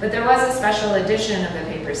context. But there was a special edition of the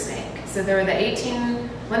Paper Snake. So there were the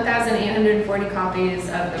 1,840 copies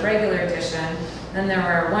of the regular edition. Then there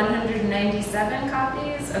were 197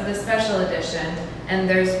 copies of the special edition. And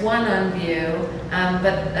there's one on view,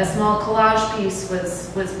 but a small collage piece was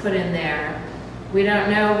put in there. We don't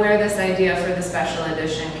know where this idea for the special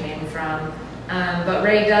edition came from. But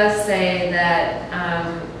Ray does say that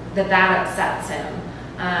that upsets him.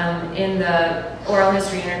 In the oral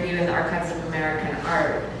history interview in the Archives of American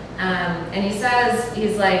Art. And he says,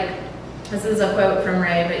 he's like, this is a quote from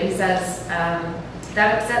Ray, but he says,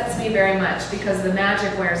 that upsets me very much because the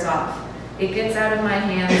magic wears off. It gets out of my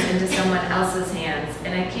hands into someone else's hands,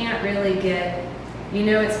 and I can't really get, you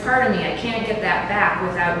know, it's part of me. I can't get that back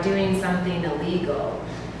without doing something illegal.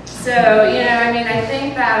 So, you know, I mean, I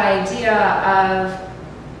think that idea of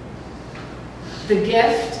the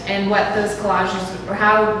gift and what those collages, or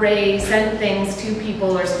how Ray sent things to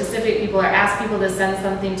people or specific people or asked people to send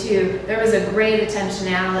something to, there was a great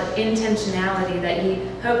intentionality that he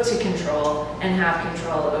hoped to control and have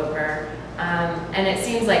control over. And it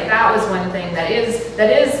seems like that was one thing that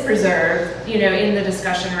is preserved, you know, in the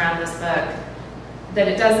discussion around this book, that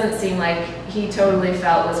it doesn't seem like he totally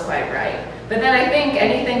felt was quite right. But then I think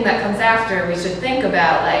anything that comes after, we should think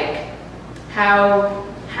about like how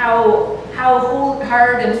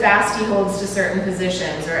hard and fast he holds to certain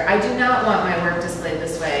positions, or I do not want my work displayed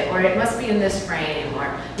this way, or it must be in this frame, or,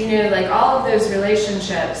 you know, like all of those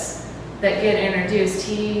relationships that get introduced,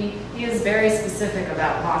 he is very specific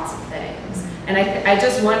about lots of things. And I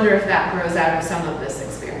just wonder if that grows out of some of this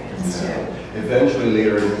experience too. Eventually,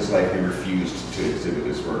 later in his life, he refused to exhibit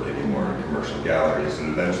his work anymore in commercial galleries, and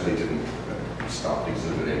eventually didn't stop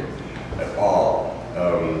exhibiting at all.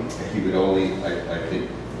 He would only, I think,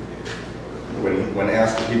 when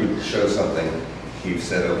asked if he would show something, he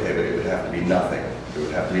said, okay, but it would have to be nothing. It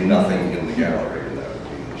would have to be nothing in the gallery, and that would be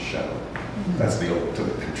his show. That's the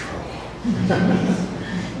ultimate control.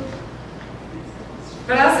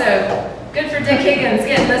 But also, good for Dick Higgins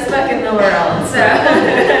getting this book in the world, so.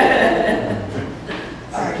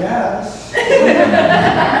 I guess.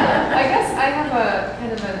 I guess I have a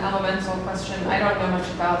kind of an elemental question. I don't know much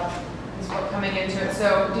about this book coming into it.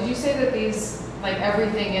 So did you say that these, like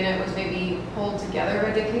everything in it was maybe pulled together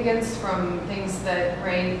by Dick Higgins from things that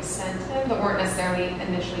Ray sent him that weren't necessarily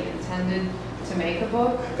initially intended to make a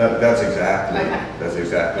book? That's exactly. Okay. That's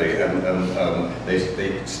exactly. And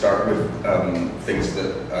they start with things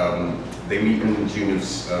that they meet in June of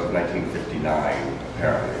 1959,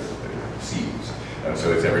 apparently, it seems.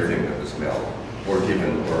 So it's everything that was mailed or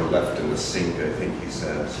given or left in the sink, I think he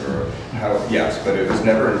says, or how. Yes, but it was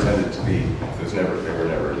never intended to be. They were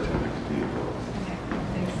never intended to be a book.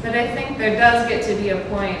 But I think there does get to be a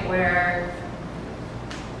point where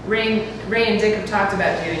Ray and Dick have talked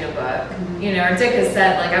about doing a book, you know, or Dick has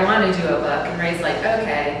said, like, I want to do a book, and Ray's like,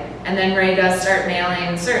 okay. And then Ray does start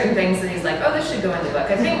mailing certain things, and he's like, oh, this should go in the book.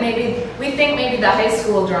 We think maybe the high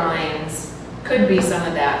school drawings could be some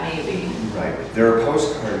of that, maybe. Right. There are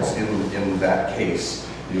postcards in that case.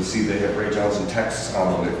 You'll see they have Ray Johnson texts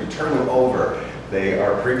on them. If you turn them over, they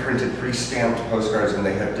are pre-printed, pre-stamped postcards, and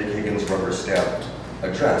they have Dick Higgins rubber stamped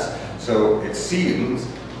address. So it seems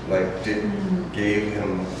like Dick gave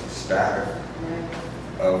him a stack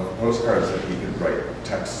of postcards that he could write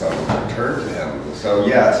texts on and return to him. So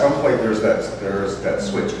yeah, at some point there's that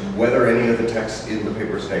switch. Whether any of the texts in the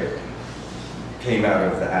paper snake came out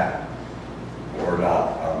of that or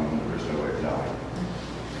not, there's no way of knowing.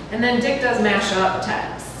 And then Dick does mash up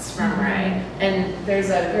texts from Ray. And there's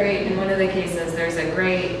a great, in one of the cases, there's a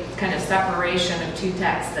great kind of separation of two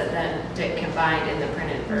texts that then Dick combined in the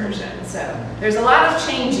printed version. So there's a lot of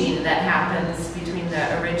changing that happens between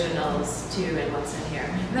the originals too and what's in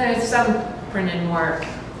here. There's some printed more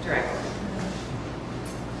directly.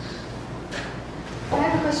 I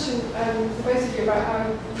have a question for both of you about how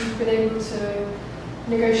you've been able to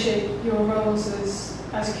negotiate your roles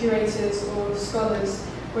as curators or scholars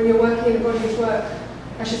when you're working in a body of work.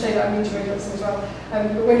 I should say that I mean to Ray Johnson as well.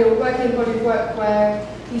 But when you're working in a body of work where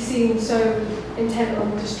he seems so intent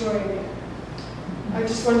on destroying it, I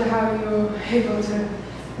just wonder how you're able to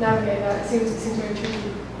navigate that. It seems very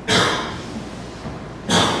tricky.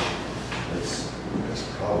 It's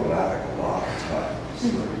problematic a lot of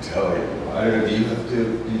times, let me tell you. I don't know, do you have to,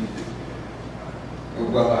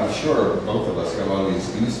 well, I'm sure both of us go on these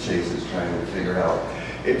goose chases trying to figure out.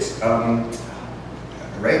 It's,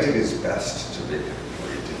 Ray did his best to make it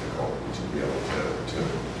very difficult to be able to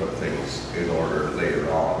put things in order later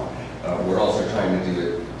on. We're also trying to do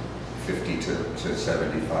it 50 to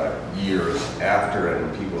 75 years after,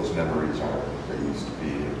 and people's memories aren't what they used to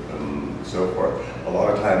be, and so forth. A lot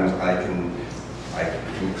of times I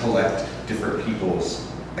can collect different people's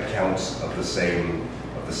accounts of the same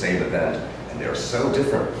event, and they're so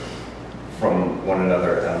different from one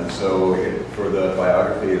another. And so for the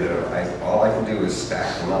biography, that all I can do is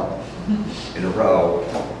stack them up in a row,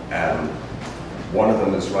 and one of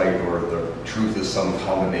them is right, or the truth is some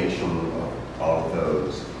combination of all of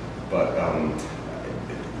those. But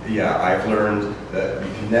yeah, I've learned that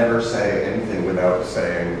you can never say anything without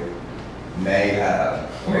saying may have,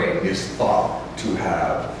 or is thought to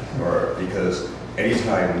have, or because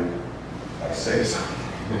anytime I say something,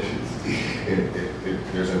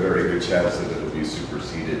 there's a very good chance that it'll be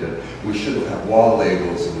superseded. And we shouldn't have wall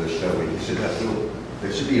labels in the show. We should have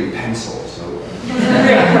they should be in pencil, so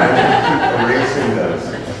erasing those.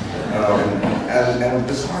 And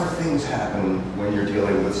bizarre things happen when you're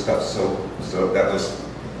dealing with stuff. So that was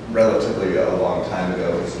relatively a long time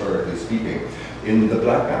ago, historically speaking. In the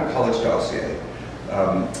Black Mountain College dossier,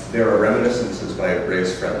 there are reminiscences by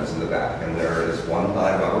Ray's friends in the back, and there is one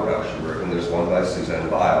by Robert Rauschenberg, and there's one by Suzanne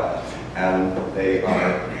Weil. And they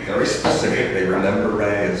are very specific. They remember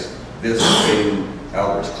Ray as this in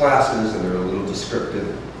Albert's classes, and there are little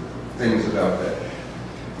descriptive things about that.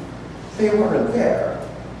 They weren't there.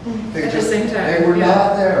 At the same time. They were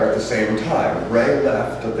not there at the same time. Ray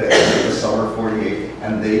left at the end of the summer ⁴48,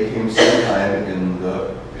 and they came sometime in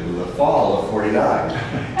the fall of '49.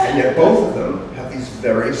 And yet both of them have these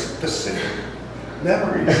very specific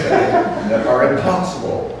memories that are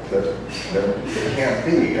impossible, that can't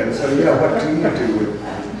be. And so, yeah, what do you do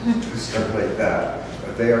with stuff like that?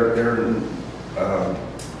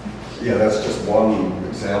 Yeah, that's just one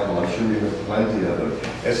example. I'm sure you have plenty of them.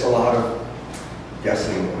 It's a lot of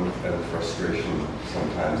guessing and frustration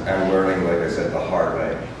sometimes, and learning, like I said, the hard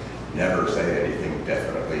way. Never say anything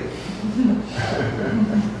definitely.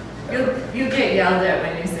 You get yelled at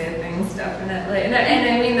when you say things, definitely. And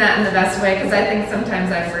I mean that in the best way, because I think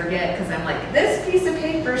sometimes I forget, because I'm like, this piece of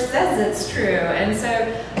paper says it's true. And so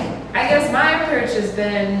I guess my approach has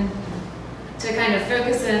been to kind of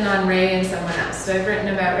focus in on Ray and someone else. So I've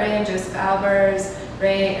written about Ray and Joseph Albers,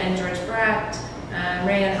 Ray and George Brecht,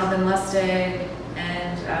 Ray and Alvin Lustig,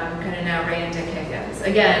 and kind of now Ray and Dick Higgins.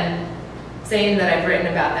 Again, saying that I've written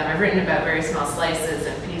about them, I've written about very small slices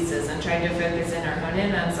and pieces and trying to focus in or hone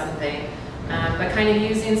in on something, but kind of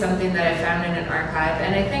using something that I found in an archive.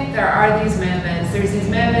 And I think there are these moments, there's these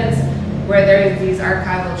moments where there are these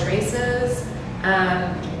archival traces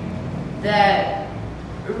that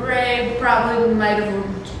Ray probably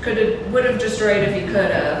would have destroyed if he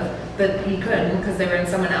could have, but he couldn't because they were in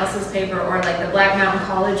someone else's paper, or like the Black Mountain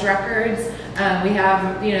College records. We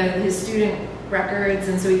have, his student records,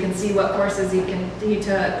 and so we can see what courses he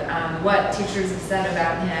took, what teachers have said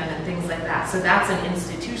about him, and things like that. So that's an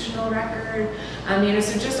institutional record.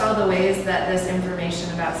 So just all the ways that this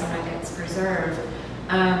information about someone gets preserved.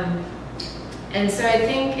 And so I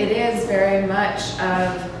think it is very much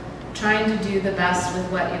of trying to do the best with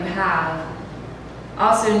what you have,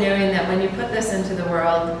 also knowing that when you put this into the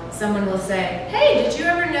world, someone will say, hey, did you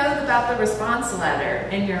ever know about the response letter?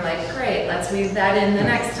 And you're like, great, let's weave that in the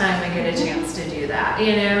next time we get a chance to do that,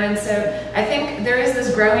 you know? And so I think there is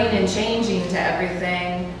this growing and changing to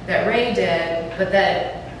everything that Ray did, but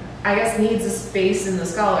that I guess needs a space in the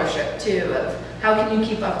scholarship too, of how can you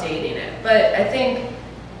keep updating it? But I think,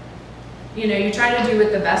 you know, you try to do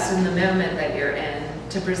with the best in the moment that you're in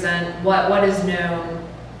to present what is known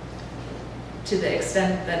to the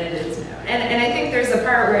extent that it is known. And I think there's a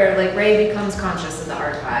part where like Ray becomes conscious of the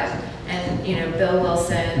archive, and you know, Bill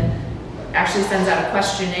Wilson actually sends out a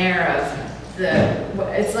questionnaire of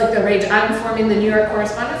it's like I'm forming the New York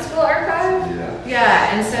Correspondence School archive.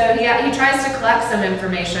 Yeah, and so he tries to collect some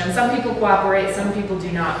information. Some people cooperate, some people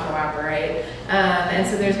do not cooperate. And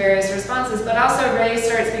so there's various responses, but also Ray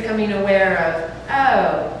starts becoming aware of,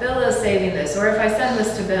 oh, Bill is saving this, or if I send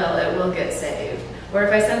this to Bill, it will get saved. Or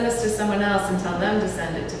if I send this to someone else and tell them to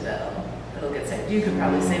send it to Bill, it'll get saved. You could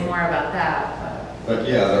probably say more about that. But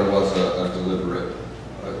yeah, there was a deliberate,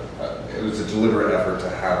 it was a deliberate effort to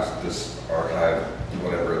have this archive,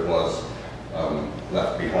 whatever it was,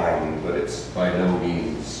 left behind, but it's by no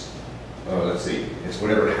means, let's see, it's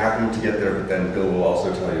whatever happened to get there, but then Bill will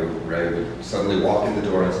also tell you, Ray would suddenly walk in the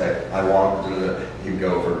door and say, I want to, he'd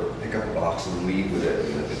go over, pick up a box and leave with it,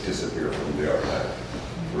 and it would disappear from the archive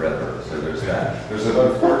forever. So there's that. There's an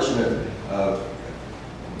unfortunate,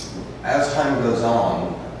 as time goes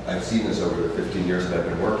on, I've seen this over the 15 years that I've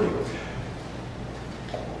been working,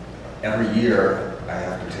 every year I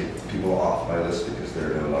have to take people off my list because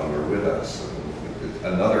they're no longer with us.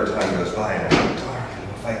 And another time goes by and I'm darn,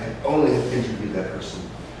 if I could only have interviewed that person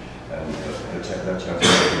and had that chance to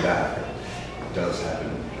get them back. It does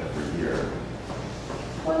happen every year.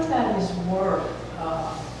 What about his work?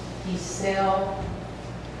 He sell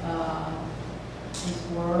his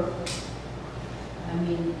work. I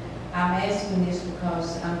mean, I'm asking this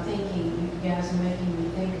because I'm thinking you guys are making me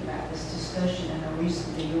think about this discussion in a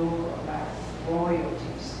recent New Yorker about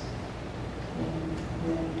royalties.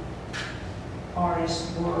 When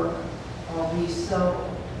artists' work are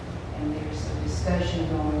resold, and there's a discussion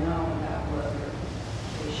going on about whether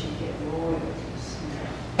they should get royalties.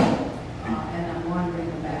 And I'm wondering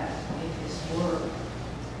about if his work.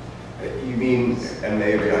 You mean, and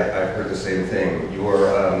maybe I've heard the same thing,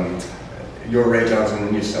 you're Ray Johnson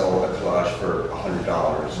and you sell a collage for $100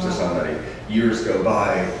 to somebody. Years go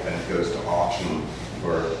by and it goes to auction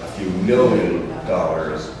for a few $1 million,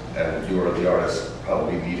 and you are the artist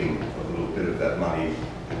probably needing a little bit of that money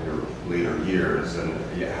in your later years, and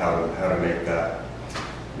how to make that.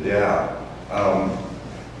 Yeah.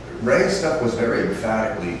 Ray's stuff was very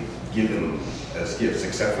emphatically given as gifts,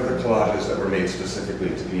 except for the collages that were made specifically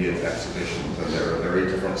to be in exhibitions, and they're a very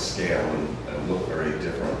different scale and look very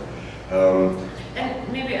different.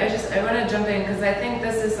 And maybe I want to jump in because I think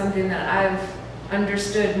this is something that I've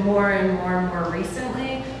understood more and more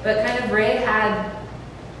recently, but kind of Ray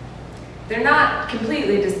they're not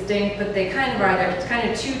completely distinct, but they kind of are. They're kind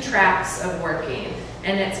of two tracks of working,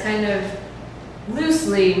 and it's kind of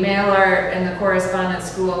loosely mail art and the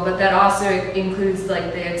correspondence school, but that also includes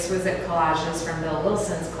like the exquisite collages from Bill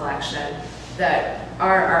Wilson's collection that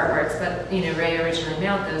are artworks, but you know, Ray originally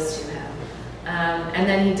mailed those to him. And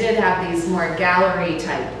then he did have these more gallery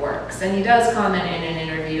type works, and he does comment in an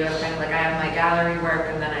interview of kind of like, I have my gallery work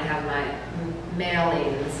and then I have my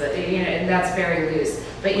mailings, you know, and that's very loose.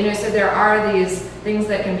 But you know, so there are these things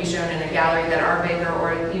that can be shown in a gallery that are bigger,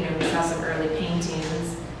 or you know, we saw some early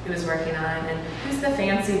paintings he was working on. And who's the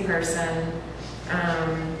fancy person?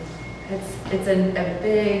 It's a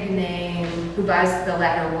big name who buys the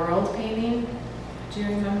Letter World painting. Do you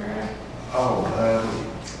remember? Oh,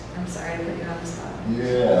 I'm sorry to put you on the spot.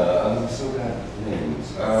 yeah, I'm so bad with names.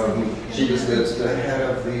 She was the head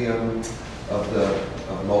of the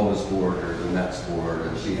MoMA's board or the Nets board,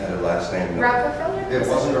 and she had a last name. Rockefeller? It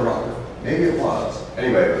wasn't a Rockefeller. Maybe it was.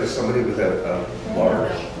 Anyway, it was somebody with a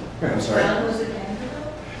large. I'm sorry.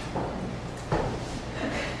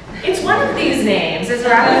 It's one of these names. It's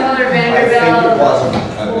Rockefeller, I think Vanderbilt. it wasn't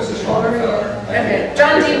Mrs. Rockefeller. Okay,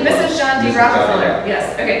 Mrs. John D. Rockefeller.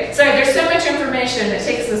 Yes. Okay. Sorry, there's so much information. It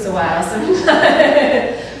takes us a while sometimes.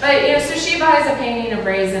 But you know, so she buys a painting of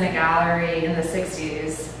Ray's in a gallery in the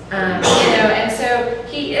 '60s. You know, and so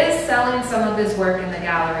he is selling some of his work in the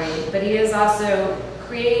gallery, but he is also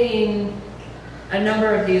creating a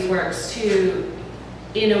number of these works too,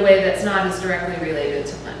 in a way that's not as directly related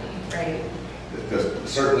to money, right?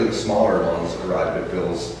 Certainly the smaller ones arrived at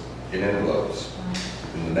Bill's in envelopes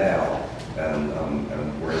in the mail,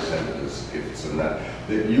 and were intended as gifts, and that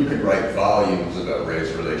you could write volumes about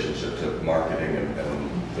Ray's relationship to marketing and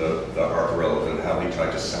the art relevant, how he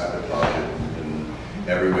tried to sabotage it in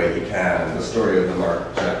every way he can. The story of the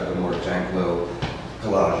Mark Janklow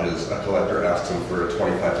collages, a collector asked him for a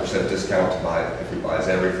 25% discount to buy if he buys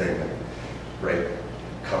everything. And Ray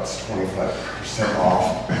cuts 25%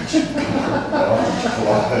 off each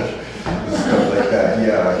collage, stuff like that.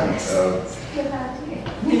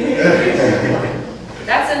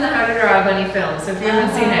 That's in the How to Draw a Bunny film, so if you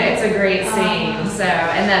haven't seen it, it's a great scene. So,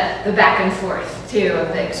 and the back and forth too of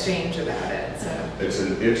the exchange about it. So it's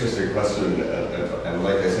an interesting question, and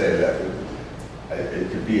like I say, that it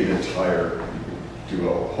could be an entire, you could do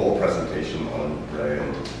a whole presentation on Ray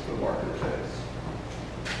and the marketplace.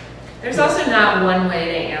 there's also not one way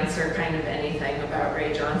to answer kind of anything about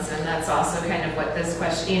Ray Johnson. That's also kind of what this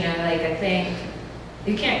question, you know, like I think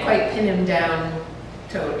you can't quite pin him down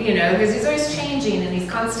to, you know, because he's always changing and he's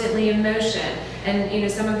constantly in motion. And, you know,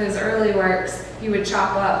 some of his early works he would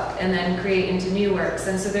chop up and then create into new works.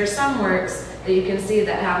 And so there's some works that you can see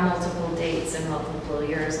that have multiple dates and multiple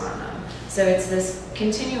years on them. So it's this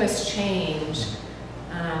continuous change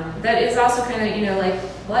that is also kind of, you know, like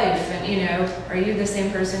life. And, you know, are you the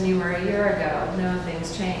same person you were a year ago? No,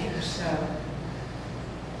 things change. So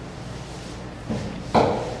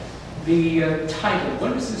the title,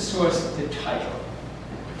 what is the source of the title?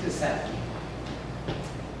 What does that mean?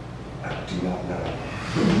 I do not know.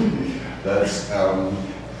 That's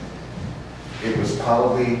it was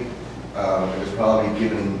probably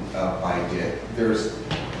given by Dick.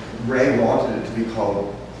 Ray wanted it to be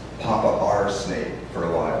called Papa R Snake for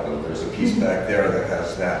a while, and there's a piece back there that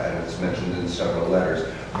has that, and it's mentioned in several letters.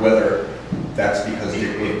 Whether that's because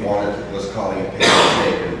Dick was calling it Paper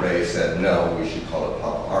Snake, and Ray said no, we should call it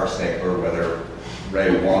Papa R Snake, or whether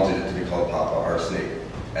Ray wanted it to be called Papa R Snake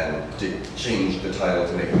and Dick changed the title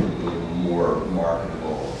to make it a little more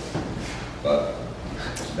marketable. But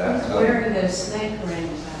that's where are the snake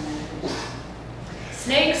rings on that?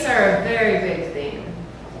 snakes are a very big theme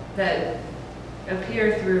that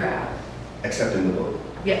appear throughout. except in the book.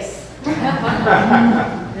 Yes.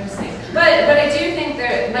 There's snakes. But I do think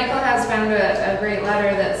that Micael has found a great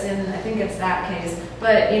letter that's in, I think it's that case.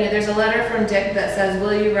 But, you know, there's a letter from Dick that says,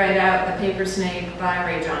 will you write out The Paper Snake by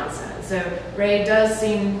Ray Johnson? So Ray does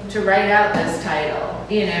seem to write out this title,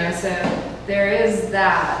 you know, so there is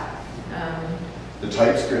that. The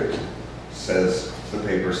typescript says The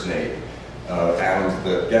Paper Snake, and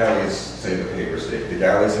the galleys say The Paper Snake. The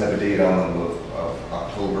galleys have a date on them of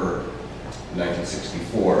October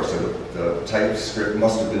 1964, so the typescript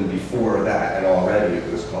must have been before that, and already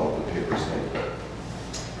it was called The Paper Snake. But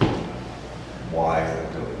why? I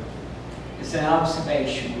don't know. It's an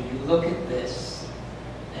observation. When you look at this,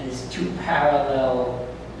 and it's two parallel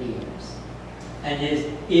leaves, and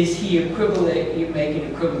is he equivalent? You make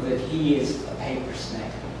an equivalent that he is a paper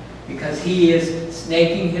snake, because he is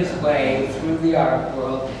snaking his way through the art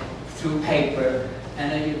world, through paper,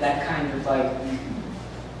 and then that kind of like,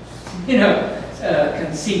 you know,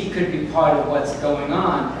 conceit could be part of what's going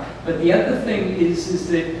on. But the other thing is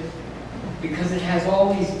that because it has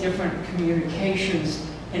all these different communications,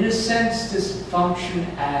 in a sense, this function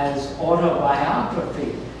as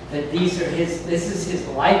autobiography. That this is his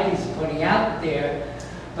life he's putting out there.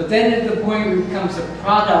 But then at the point where it becomes a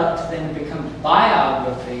product, then it becomes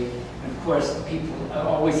biography. And of course, people are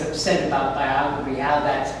always upset about biography, how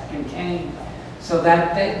that's contained. So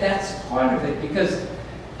that's part of it, because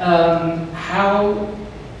how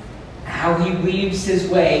he weaves his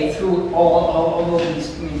way through all of these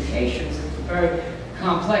communications. It's very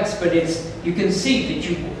complex, but you can see that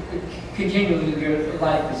continually your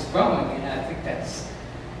life is growing, and I think it's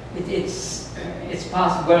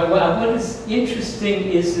possible. But what is interesting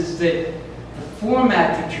is that the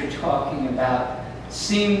format that you're talking about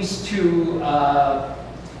seems to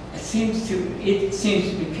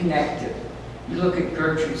be connected. You look at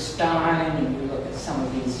Gertrude Stein, and you look at some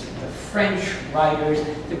of the French writers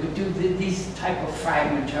that would do these type of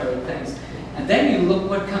fragmentary things, and then you look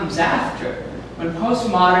what comes after. When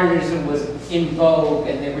postmodernism was in vogue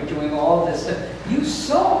and they were doing all this stuff, you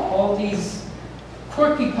saw all these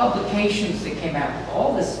quirky publications that came out with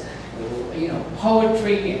all this, you know,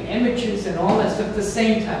 poetry and images and all that stuff, the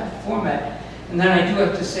same type of format. And then I do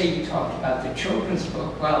have to say, you talked about the children's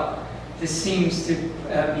book. Well, this seems to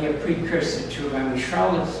be a precursor to Remy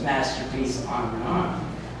Charlotte's masterpiece, Arm in Arm,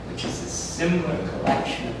 which is a similar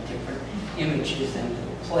collection of different images and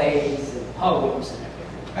plays and poems and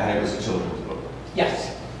everything. And it was a children's book.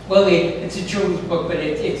 Yes. Well, it's a children's book, but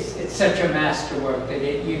it's such a masterwork that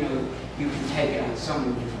you can take it on so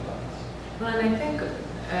many different levels. Well, and I think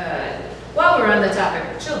while we're on the topic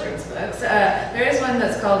of children's books, there is one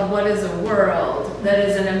that's called What is a World? That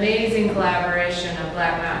is an amazing collaboration of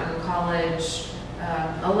Black Mountain College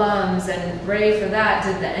alums, and Ray for that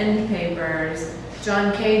did the end papers.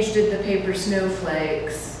 John Cage did the paper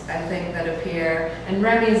snowflakes, I think, that appear, and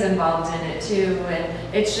Remy's involved in it too,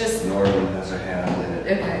 and it's just... Norman has a hand in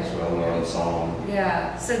it Okay. as well, Norman Solomon.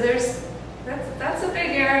 Yeah, so that's a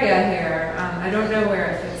big area here. I don't know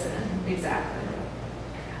where it fits in exactly.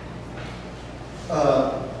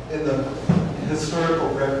 In the historical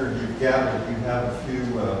record you've gathered, you have a few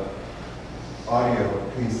audio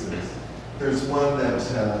pieces. There's one that,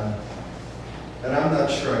 and I'm not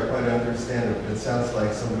sure I quite understand it, but it sounds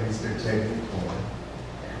like somebody's dictating a poem,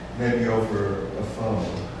 maybe over a phone.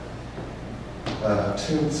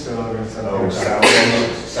 Tombstone or something. Oh,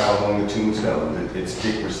 Sound on the Tombstone. It's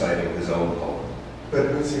Dick reciting his own poem. But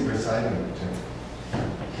who's he reciting it to?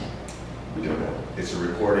 We don't know. It's a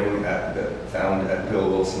recording found at Bill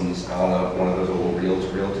Wilson's on one of those old reel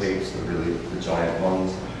tapes, the giant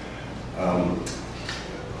ones.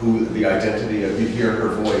 Who the identity of, you hear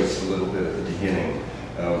her voice a little bit at the beginning.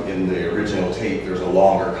 In the original tape, there's a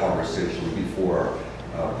longer conversation before,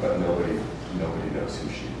 but nobody knows who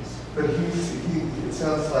she is. But it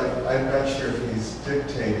sounds like, I'm not sure if he's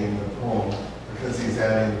dictating the poem because he's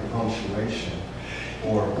adding the punctuation,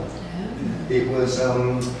 or... It was,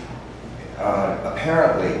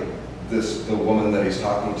 apparently, the woman that he's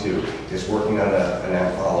talking to is working on an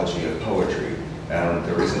anthology of poetry, and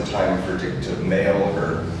there isn't time for Dick to mail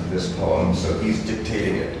her this poem, so he's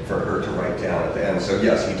dictating it for her to write down at the end. So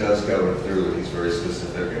yes, he does go through it. He's very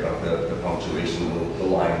specific about the punctuation, the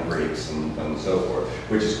line breaks, and so forth,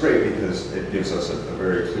 which is great because it gives us a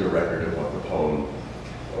very clear record of what the poem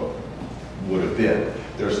would have been.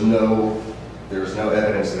 There's no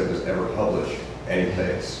evidence that it was ever published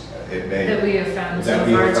anyplace. It may That we have found so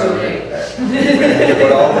far too late.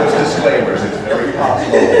 But all those disclaimers, it's very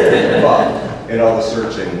possible. But in all the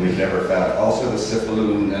searching, we've never found it. Also, the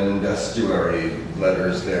Sifaloon and Estuary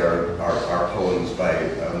letters there are poems by,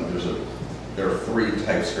 there are 3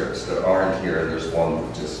 typescripts that aren't here. There's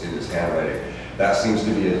one just in his handwriting. That seems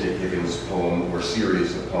to be a Dick Higgins poem or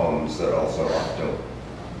series of poems that also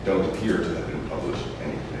don't appear to have been published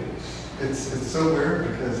anyplace. It's so weird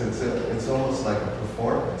because it's almost like a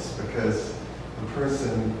performance, because the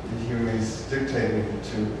person who he's dictating it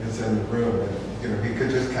to is in the room, and he could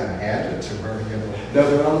just kind of hand it to her. No,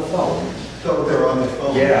 they're on the phone. So they're on the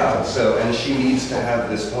phone. Yeah. So, and she needs to have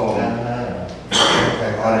this poem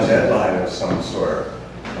on a deadline of some sort.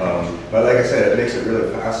 But like I said, it makes it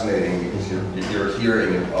really fascinating because you're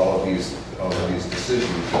hearing all of these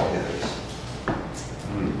decisions of his.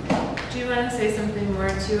 Do you want to say something more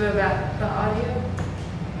too about the audio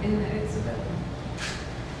in the exhibit?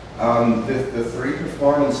 The 3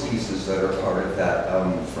 performance pieces that are part of that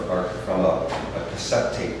are from a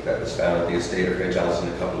cassette tape that was found at the estate of Ray Johnson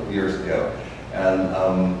a couple of years ago. And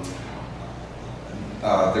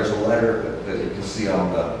there's a letter that you can see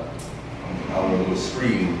on the little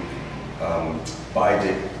screen by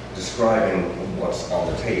Dick describing what's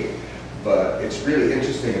on the tape. But it's really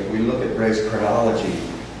interesting, if we look at Ray's chronology,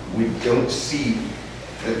 we don't see,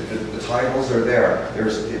 the titles are there.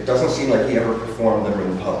 It doesn't seem like he ever performed them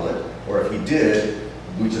in public, or if he did,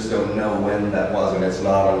 we just don't know when that was, and it's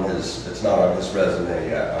not on his resume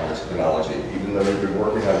yet, on his chronology, even though he's been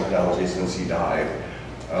working on chronology since he died.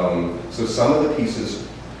 So some of the pieces,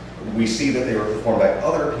 we see that they were performed by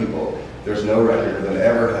other people. There's no record of them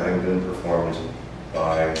ever having been performed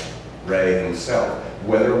by Ray himself.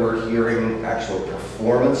 Whether we're hearing actual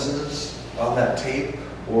performances on that tape,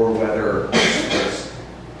 or whether it's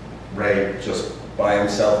Ray just by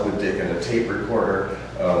himself with Dick and a tape recorder,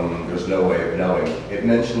 there's no way of knowing. It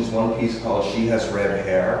mentions one piece called She Has Red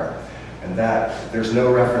Hair, and that, there's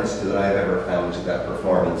no reference to that I've ever found to that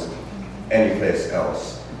performance anyplace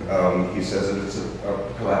else. He says that it's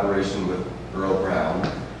a collaboration with Earl Brown,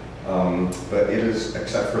 but it is,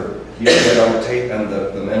 except for he had it on the tape and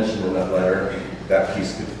the mention in that letter, that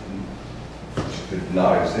piece could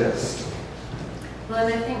not exist. Well,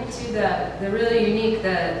 and I think too the really unique,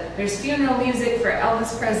 there's funeral music for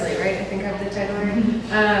Elvis Presley, right? I think I have the title right.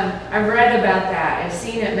 I've read about that. I've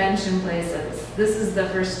seen it mentioned places. This is the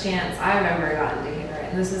first chance I've ever gotten to hear it.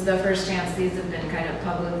 And this is the first chance these have been kind of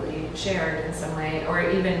publicly shared in some way, or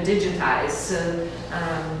even digitized. So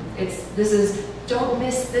don't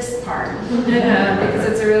miss this part, because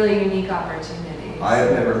it's a really unique opportunity. I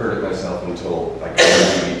have never heard it myself until I got a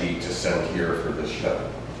DVD to send here for this show.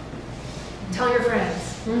 Tell your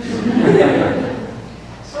friends.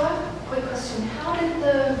 So I have a quick question. How did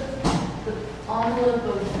the envelope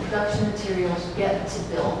of production materials get to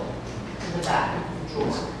Bill? the back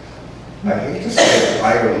drawer? I hate to say it,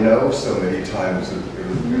 I don't know so many times in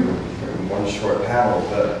one short panel,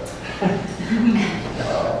 but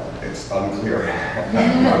it's unclear how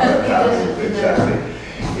that happened exactly.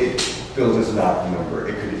 Bill does not remember.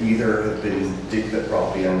 It could either have been Dick that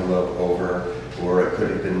brought the envelope over, or it could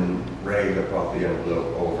have been Ray that brought the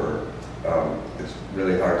envelope over. It's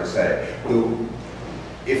really hard to say.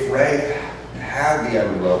 If Ray had the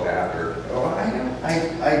envelope after,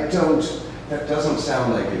 I don't, that doesn't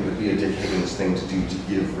sound like it would be a Dick Higgins thing to do, to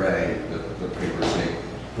give Ray the paper snake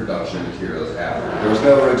production materials after. There was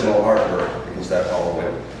no original artwork because that all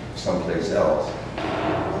went someplace else.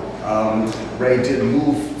 Ray did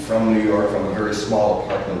move from New York, from a very small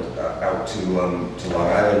apartment out to Long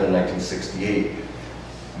Island in 1968.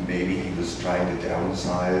 Maybe he was trying to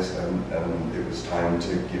downsize, and it was time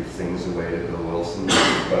to give things away to Bill Wilson.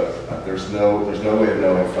 But there's no way of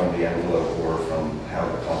knowing from the envelope or from how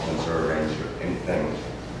the contents are arranged or anything.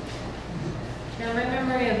 Now my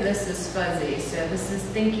memory of this is fuzzy, so this is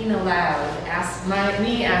thinking aloud,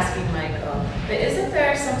 me asking Micael. But isn't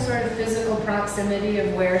there some sort of physical proximity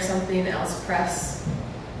of where something else press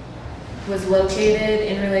was located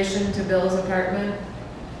in relation to Bill's apartment?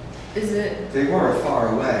 Is it? They weren't far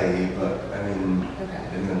away, but I mean,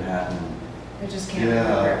 okay. In Manhattan. I just can't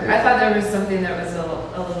remember. I thought there was something that was a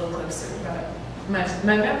little closer, but my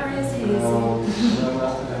memory is hazy. No,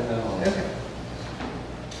 not that I know. Okay.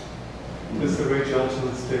 Does the Ray Johnson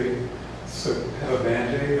estate have a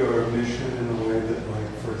mandate or a mission in a way that, like,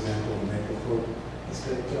 for example, the Maplethorpe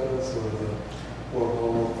estate does, or the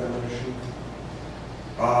Warhol Foundation?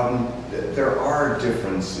 There are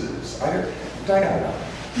differences. Diana.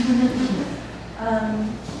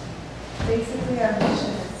 Basically, our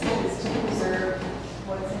mission is to preserve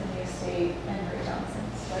what's in the estate and Ray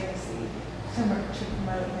Johnson's legacy, to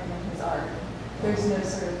promote him and his art. There's no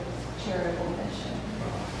sort of charitable mission.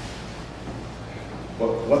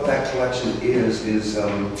 What that collection is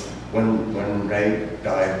when Ray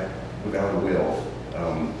died without a will,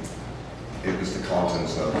 it was the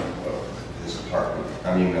contents of his apartment,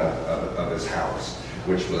 of his house,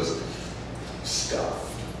 which was stuffed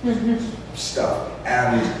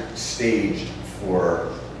and staged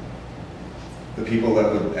for the people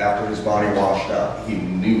that would, after his body washed up, he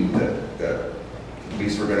knew that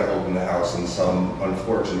police were going to open the house and some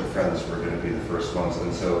unfortunate friends were going to be the first ones.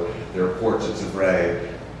 And so there are portraits of Ray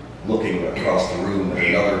looking across the room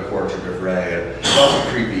and another portrait of Ray and lots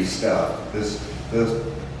of creepy stuff.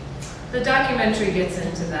 The documentary gets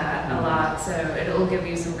into that a lot, so it'll give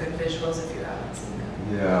you some good visuals if you haven't seen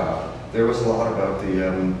it. Yeah, there was a lot about the,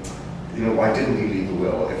 why didn't he leave a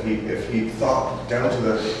will? If he thought down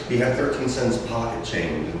to he had 13 cents pocket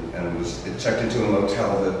change and it checked into a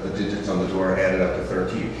motel that the digits on the door added up to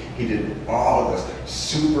 13. He did all of this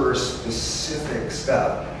super specific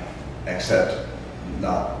stuff, except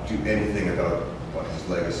not do anything about what his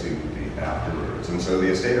legacy would be afterwards. And so the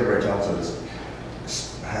estate of Ray Johnson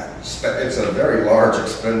it's a very large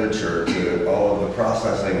expenditure to all of the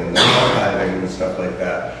processing and the archiving and stuff like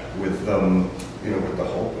that, with with the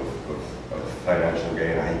hope of financial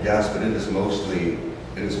gain, I guess. But it is mostly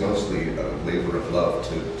a labor of love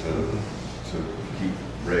to keep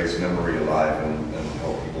Ray's memory alive and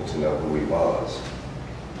help people to know who he was.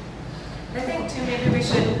 I think too, maybe we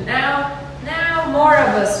should now more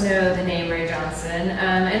of us know the name Ray Johnson.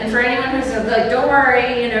 And for anyone who's like, don't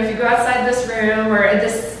worry, if you go outside this room or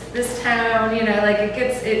this town, it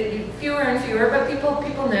gets fewer and fewer, but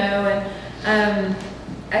people know. And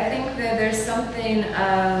I think that there's something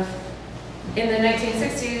of, in the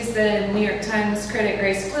 1960s, the New York Times critic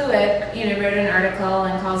Grace Fluick, wrote an article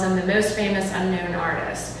and calls him the most famous unknown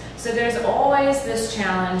artist. So there's always this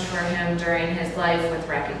challenge for him during his life with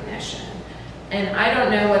recognition. And I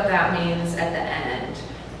don't know what that means at the end,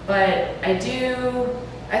 but I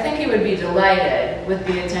think he would be delighted with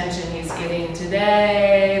the attention he's getting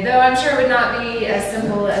today, though I'm sure it would not be as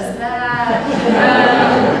simple as that.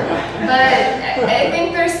 But I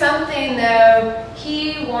think there's something, though,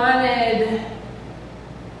 he wanted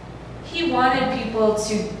people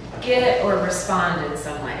to get or respond in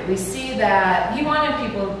some way. We see that he wanted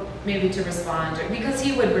people maybe to respond, because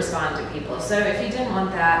he would respond to people. So if he didn't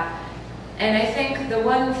want that, and I think the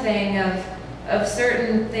one thing of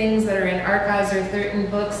certain things that are in archives or certain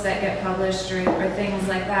books that get published or things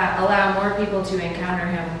like that allow more people to encounter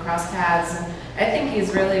him, cross paths. And I think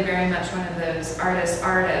he's really very much one of those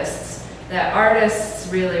artists that artists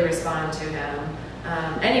really respond to him.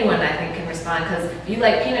 Anyone, I think, can respond, because if you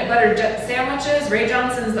like peanut butter sandwiches, Ray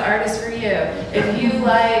Johnson's the artist for you. If you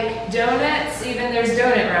like donuts, even there's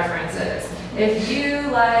donut references. If you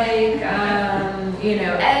like,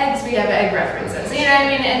 eggs, we have egg references. You know what I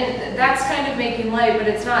mean? And that's kind of making light, but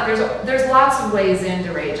it's not. There's lots of ways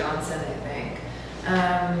into Ray Johnson, I think.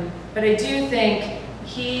 But I do think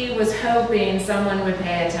he was hoping someone would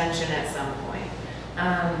pay attention at some point,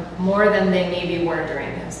 more than they maybe were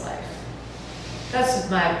during his life. That's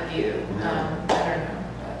my view. I don't know.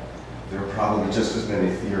 There are probably just as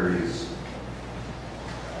many theories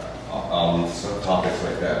on some topics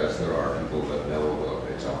like that as there are people that know about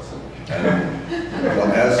Ray Johnson. And,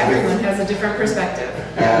 well, everyone has a different perspective.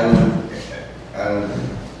 And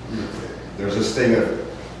there's this thing of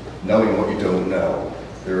knowing what you don't know.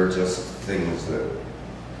 There are just things that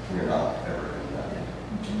you're not ever going to know.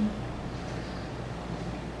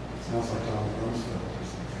 Sounds like Donald Rumsfeld or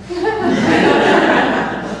something.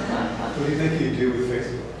 What do you think you do with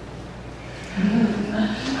Facebook?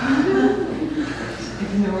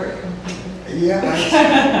 Ignore it completely. Yeah,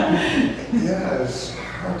 it's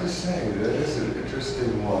hard to say. That is an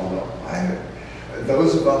interesting one.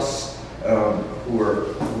 Those of us who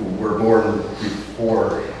were born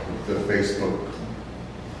before the Facebook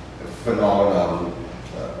phenomenon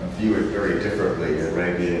view it very differently. And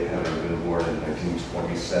Ray, having been born in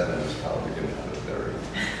 1927, is probably going to have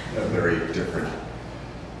a very different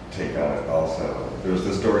take on it. Also, there's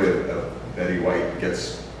the story of Betty White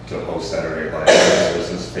gets to host Saturday Night Live. There's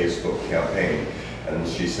this Facebook campaign, and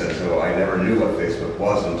she says, "Oh, I never knew what Facebook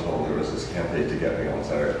was until there was this campaign to get me on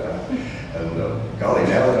Saturday Night Live." And golly,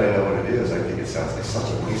 now that I know what it is, I think it sounds like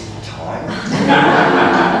such a waste of time.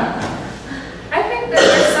 I think that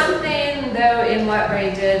there's something, though, in what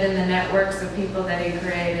Ray did and the networks of people that he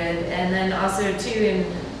created, and then also, too, in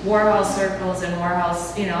Warhol circles and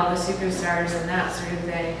Warhol's, all the superstars and that sort of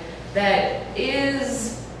thing, that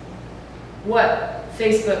is what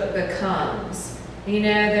Facebook becomes. And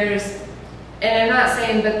I'm not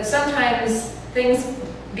saying, but sometimes things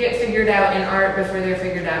get figured out in art before they're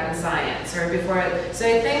figured out in science, or before. So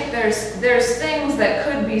I think there's things that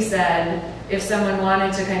could be said if someone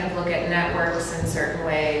wanted to kind of look at networks in certain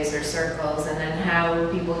ways or circles, and then how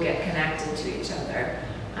people get connected to each other.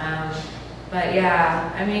 But yeah,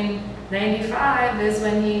 95 is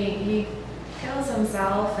when he kills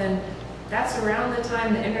himself, and that's around the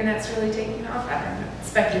time the internet's really taking off. I don't know.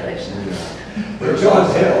 Speculation. But John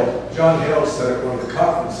Hale said at one of the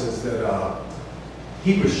conferences that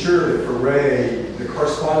he was sure that for Ray, the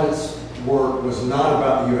correspondence work was not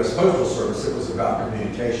about the U.S. Postal Service, it was about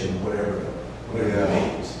communication, whatever it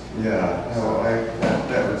means. Yeah, no,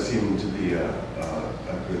 that would seem to be a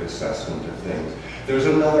good assessment of things. There's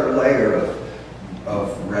another layer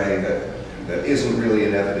of Ray that isn't really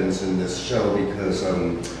in evidence in this show because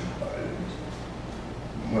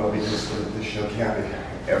the show can't be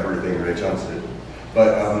everything Ray Johnson did.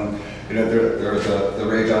 But there's the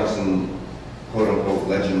Ray Johnson quote-unquote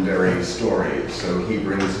legendary story. So he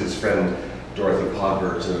brings his friend Dorothy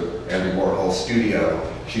Podber to Andy Warhol's studio.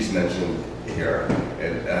 She's mentioned here,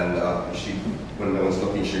 and she, when no one's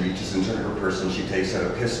looking, she reaches into her purse and she takes out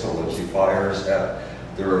a pistol and she fires at.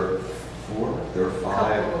 There are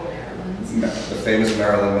five. The famous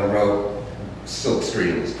Marilyn Monroe silk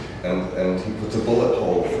screens, and he puts a bullet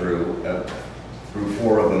hole through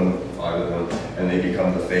 4 of them, 5 of them, and they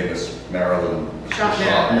become the famous Marilyn shot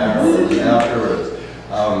Marilyn afterwards.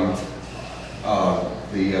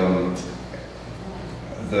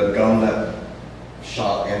 The gun that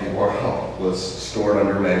shot Andy Warhol was stored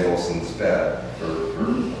under Mae Wilson's bed for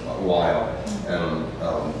a while, and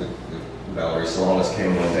Valerie Solanas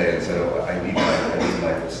came one day and said, "Oh, I need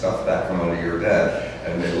my stuff back from under your bed."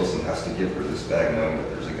 And Mae Wilson has to give her this bag knowing that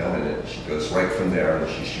there's a gun in it. She goes right from there and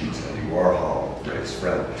she shoots Andy Warhol, Ray's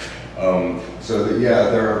friend.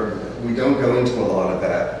 We don't go into a lot of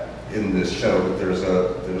that in this show, but there's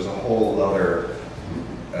a whole other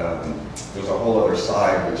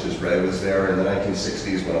side, which is Ray was there in the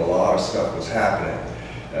 1960s when a lot of stuff was happening.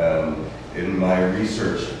 In my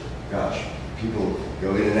research, people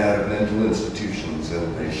go in and out of mental institutions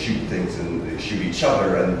and they shoot things and they shoot each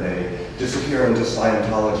other and they disappear into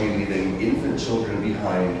Scientology, leaving infant children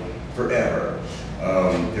behind forever.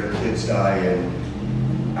 Their kids die in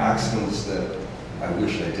accidents that I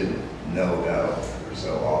wish I didn't know about. They're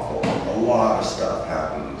so awful. A lot of stuff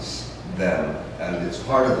happens then, and it's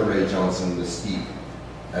part of the Ray Johnson mystique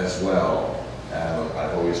as well.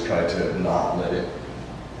 I've always tried to not let it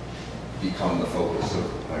become the focus of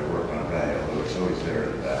my work on Ray, although it's always there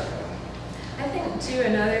in the background. I think, too,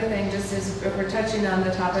 another thing, just as if we're touching on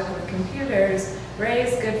the topic of computers,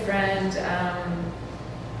 Ray's good friend, and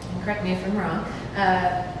correct me if I'm wrong,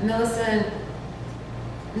 Millicent,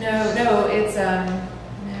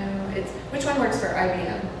 it's which one works for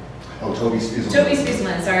IBM? Oh, Toby Spieselman. Toby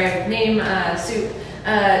Spieselman, sorry, name soup.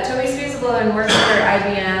 Toby Spieselman works for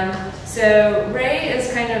IBM. So Ray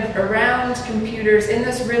is kind of around computers in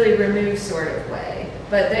this really removed sort of way.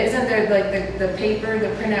 But isn't there like the paper, the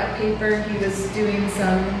printout paper? He was doing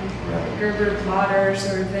some Gerber plotter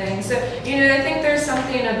sort of thing. So, I think there's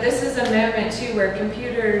something of, this is a moment too where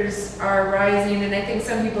computers are rising, and I think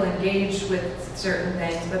some people engage with certain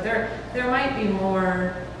things, but there might be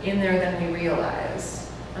more in there than we realize.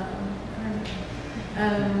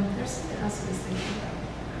 There's something else I was thinking about.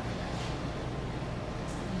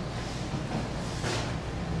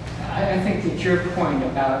 I think that your point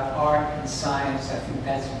about art and science, I think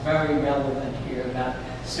that's very relevant here about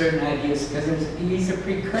certain ideas, because he's a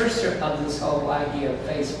precursor of this whole idea of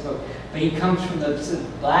Facebook, but he comes from the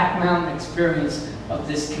Black Mountain experience of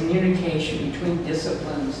this communication between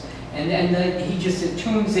disciplines, and he just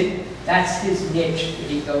attunes it. That's his niche that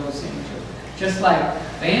he goes into. Just like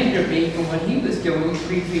Vanderbeek and what he was doing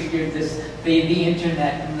prefigured the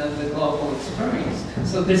internet and the global experience.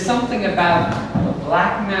 So there's something about the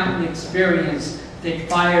Black Mountain experience that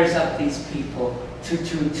fires up these people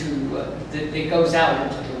that goes out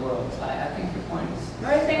into the world. I think your point is.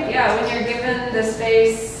 I think, when you're given the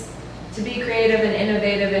space to be creative and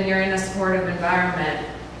innovative and you're in a supportive environment,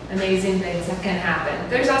 amazing things can happen.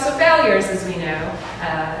 There's also failures, as we know.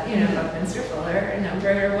 Buckminster Fuller,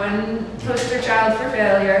 number one poster child for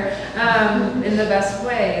failure in the best of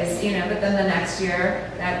ways. But then the next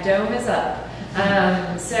year, that dome is up.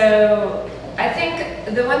 So I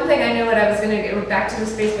think the one thing I knew what I was going to get back to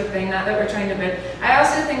this Facebook thing, not that we're trying to, but I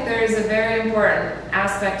also think there is a very important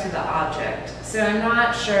aspect to the object. So I'm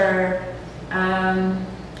not sure.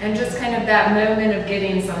 And just kind of that moment of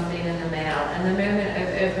getting something in the mail, and the moment of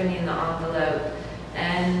opening the envelope,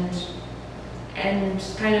 and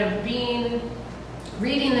kind of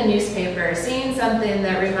reading the newspaper, seeing something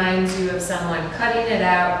that reminds you of someone, cutting it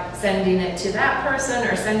out, sending it to that person,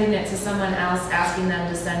 or sending it to someone else, asking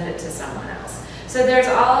them to send it to someone else. So there's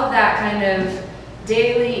all of that kind of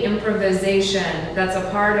daily improvisation that's a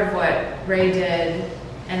part of what Ray did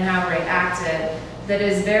and how Ray acted, that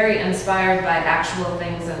is very inspired by actual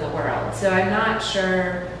things in the world. So I'm not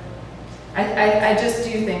sure, I just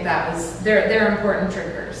do think they're important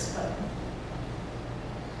triggers. But.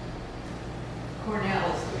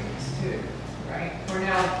 Cornell is doing this too, right?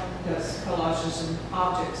 Cornell does collages and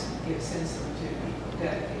objects and sends them to people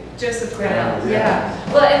dedicated. Joseph Cornell,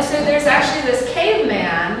 yeah. Well, and so there's actually this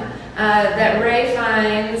caveman that Ray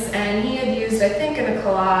finds, and he had used, I think, in a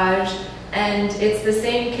collage. And it's the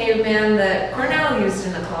same caveman that Cornell used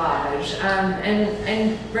in the collage.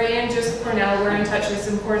 And Ray and Joseph Cornell were in touch with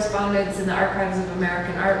some correspondence in the Archives of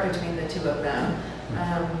American Art between the two of them.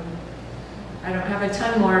 I don't have a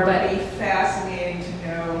ton more, but it'd be fascinating to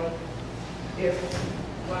know if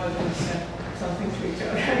one of them sent something to each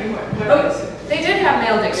other. They did have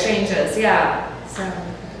mailed exchanges, yeah. So.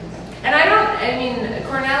 And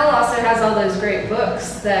Cornell also has all those great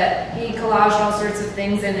books that he collaged all sorts of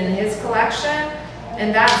things in his collection.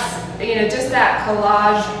 And that's, just that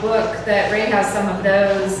collage book that Ray has some of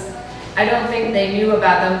those. I don't think they knew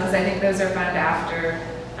about them because I think those are found after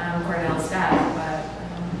Cornell's death,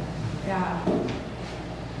 but yeah.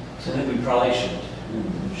 So I think we probably should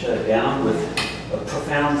shut it down with a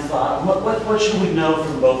profound thought. What should we know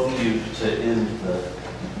from both of you to end the...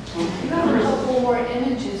 You have a couple more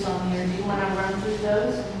images on here. Do you want to run through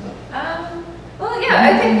those? Well, yeah,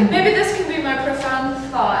 I think maybe this can be my profound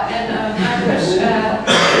thought and my wish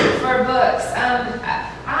for books.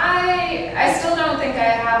 I still don't think I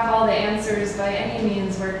have all the answers by any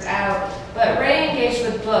means worked out, but Ray engaged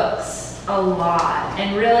with books a lot,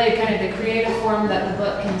 and really kind of the creative form that the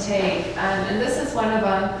book can take. And this is one of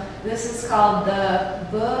them. This is called The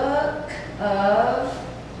Book of...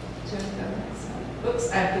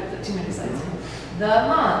 Oops, I put too many slides in. The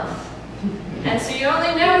Month. And so you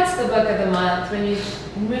only know it's the book of the month when you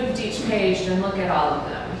move to each page and look at all of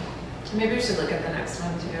them. Maybe we should look at the next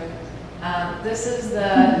one too. This is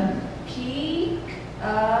the Peak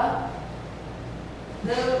of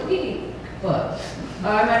the Week book. Oh,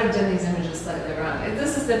 I might have done these images slightly wrong.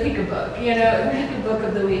 This is the Pika book, the Pika book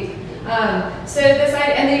of the week. So this,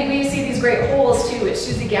 and then we see these great holes too, which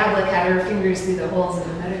Susie Gablick had her fingers through the holes in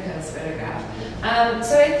the Medicos photograph.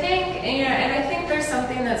 So I think, and I think there's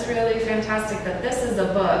something that's really fantastic that this is a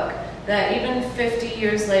book that even 50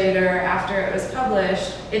 years later, after it was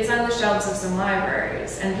published, it's on the shelves of some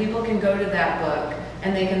libraries, and people can go to that book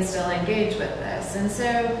and they can still engage with this. And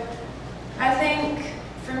so I think,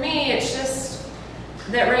 for me, it's just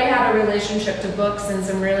that Ray had a relationship to books in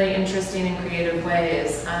some really interesting and creative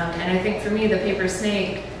ways. And I think for me, The Paper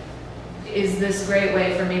Snake, is this great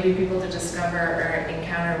way for maybe people to discover or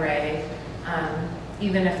encounter Ray,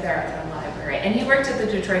 even if they're at the library. And he worked at the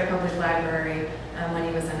Detroit Public Library when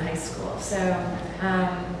he was in high school. So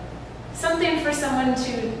something for someone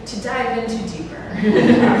to dive into deeper.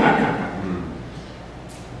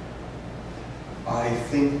 I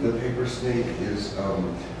think the paper snake is,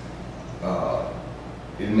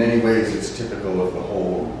 in many ways, it's typical of the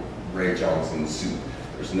whole Ray Johnson soup.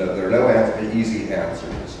 There are no easy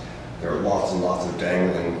answers. There are lots and lots of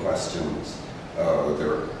dangling questions.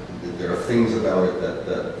 There are things about it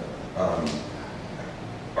that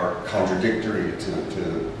are contradictory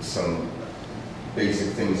to some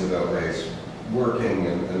basic things about Ray's working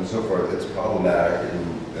and so forth. It's problematic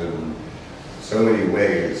in so many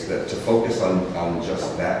ways that to focus on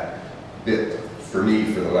just that bit, for me,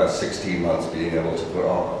 for the last 16 months, being able to put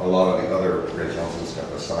a lot of the other Ray Johnson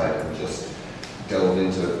stuff aside and just delve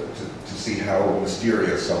into to see how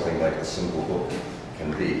mysterious something like a simple book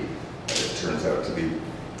can be. It turns out to be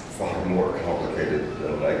far more complicated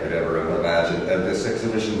than I could ever have imagined. And this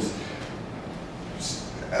exhibition's,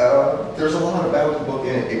 there's a lot about the book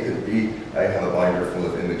in it. It could be, I have a binder full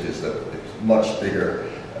of images that it's much bigger,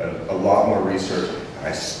 and a lot more research.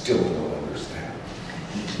 I still don't understand.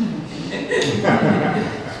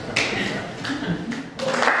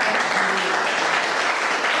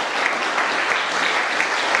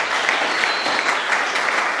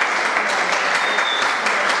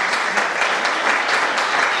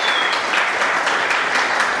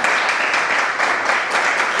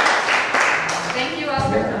 Thank you all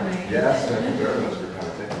for coming. Yes, thank you very much for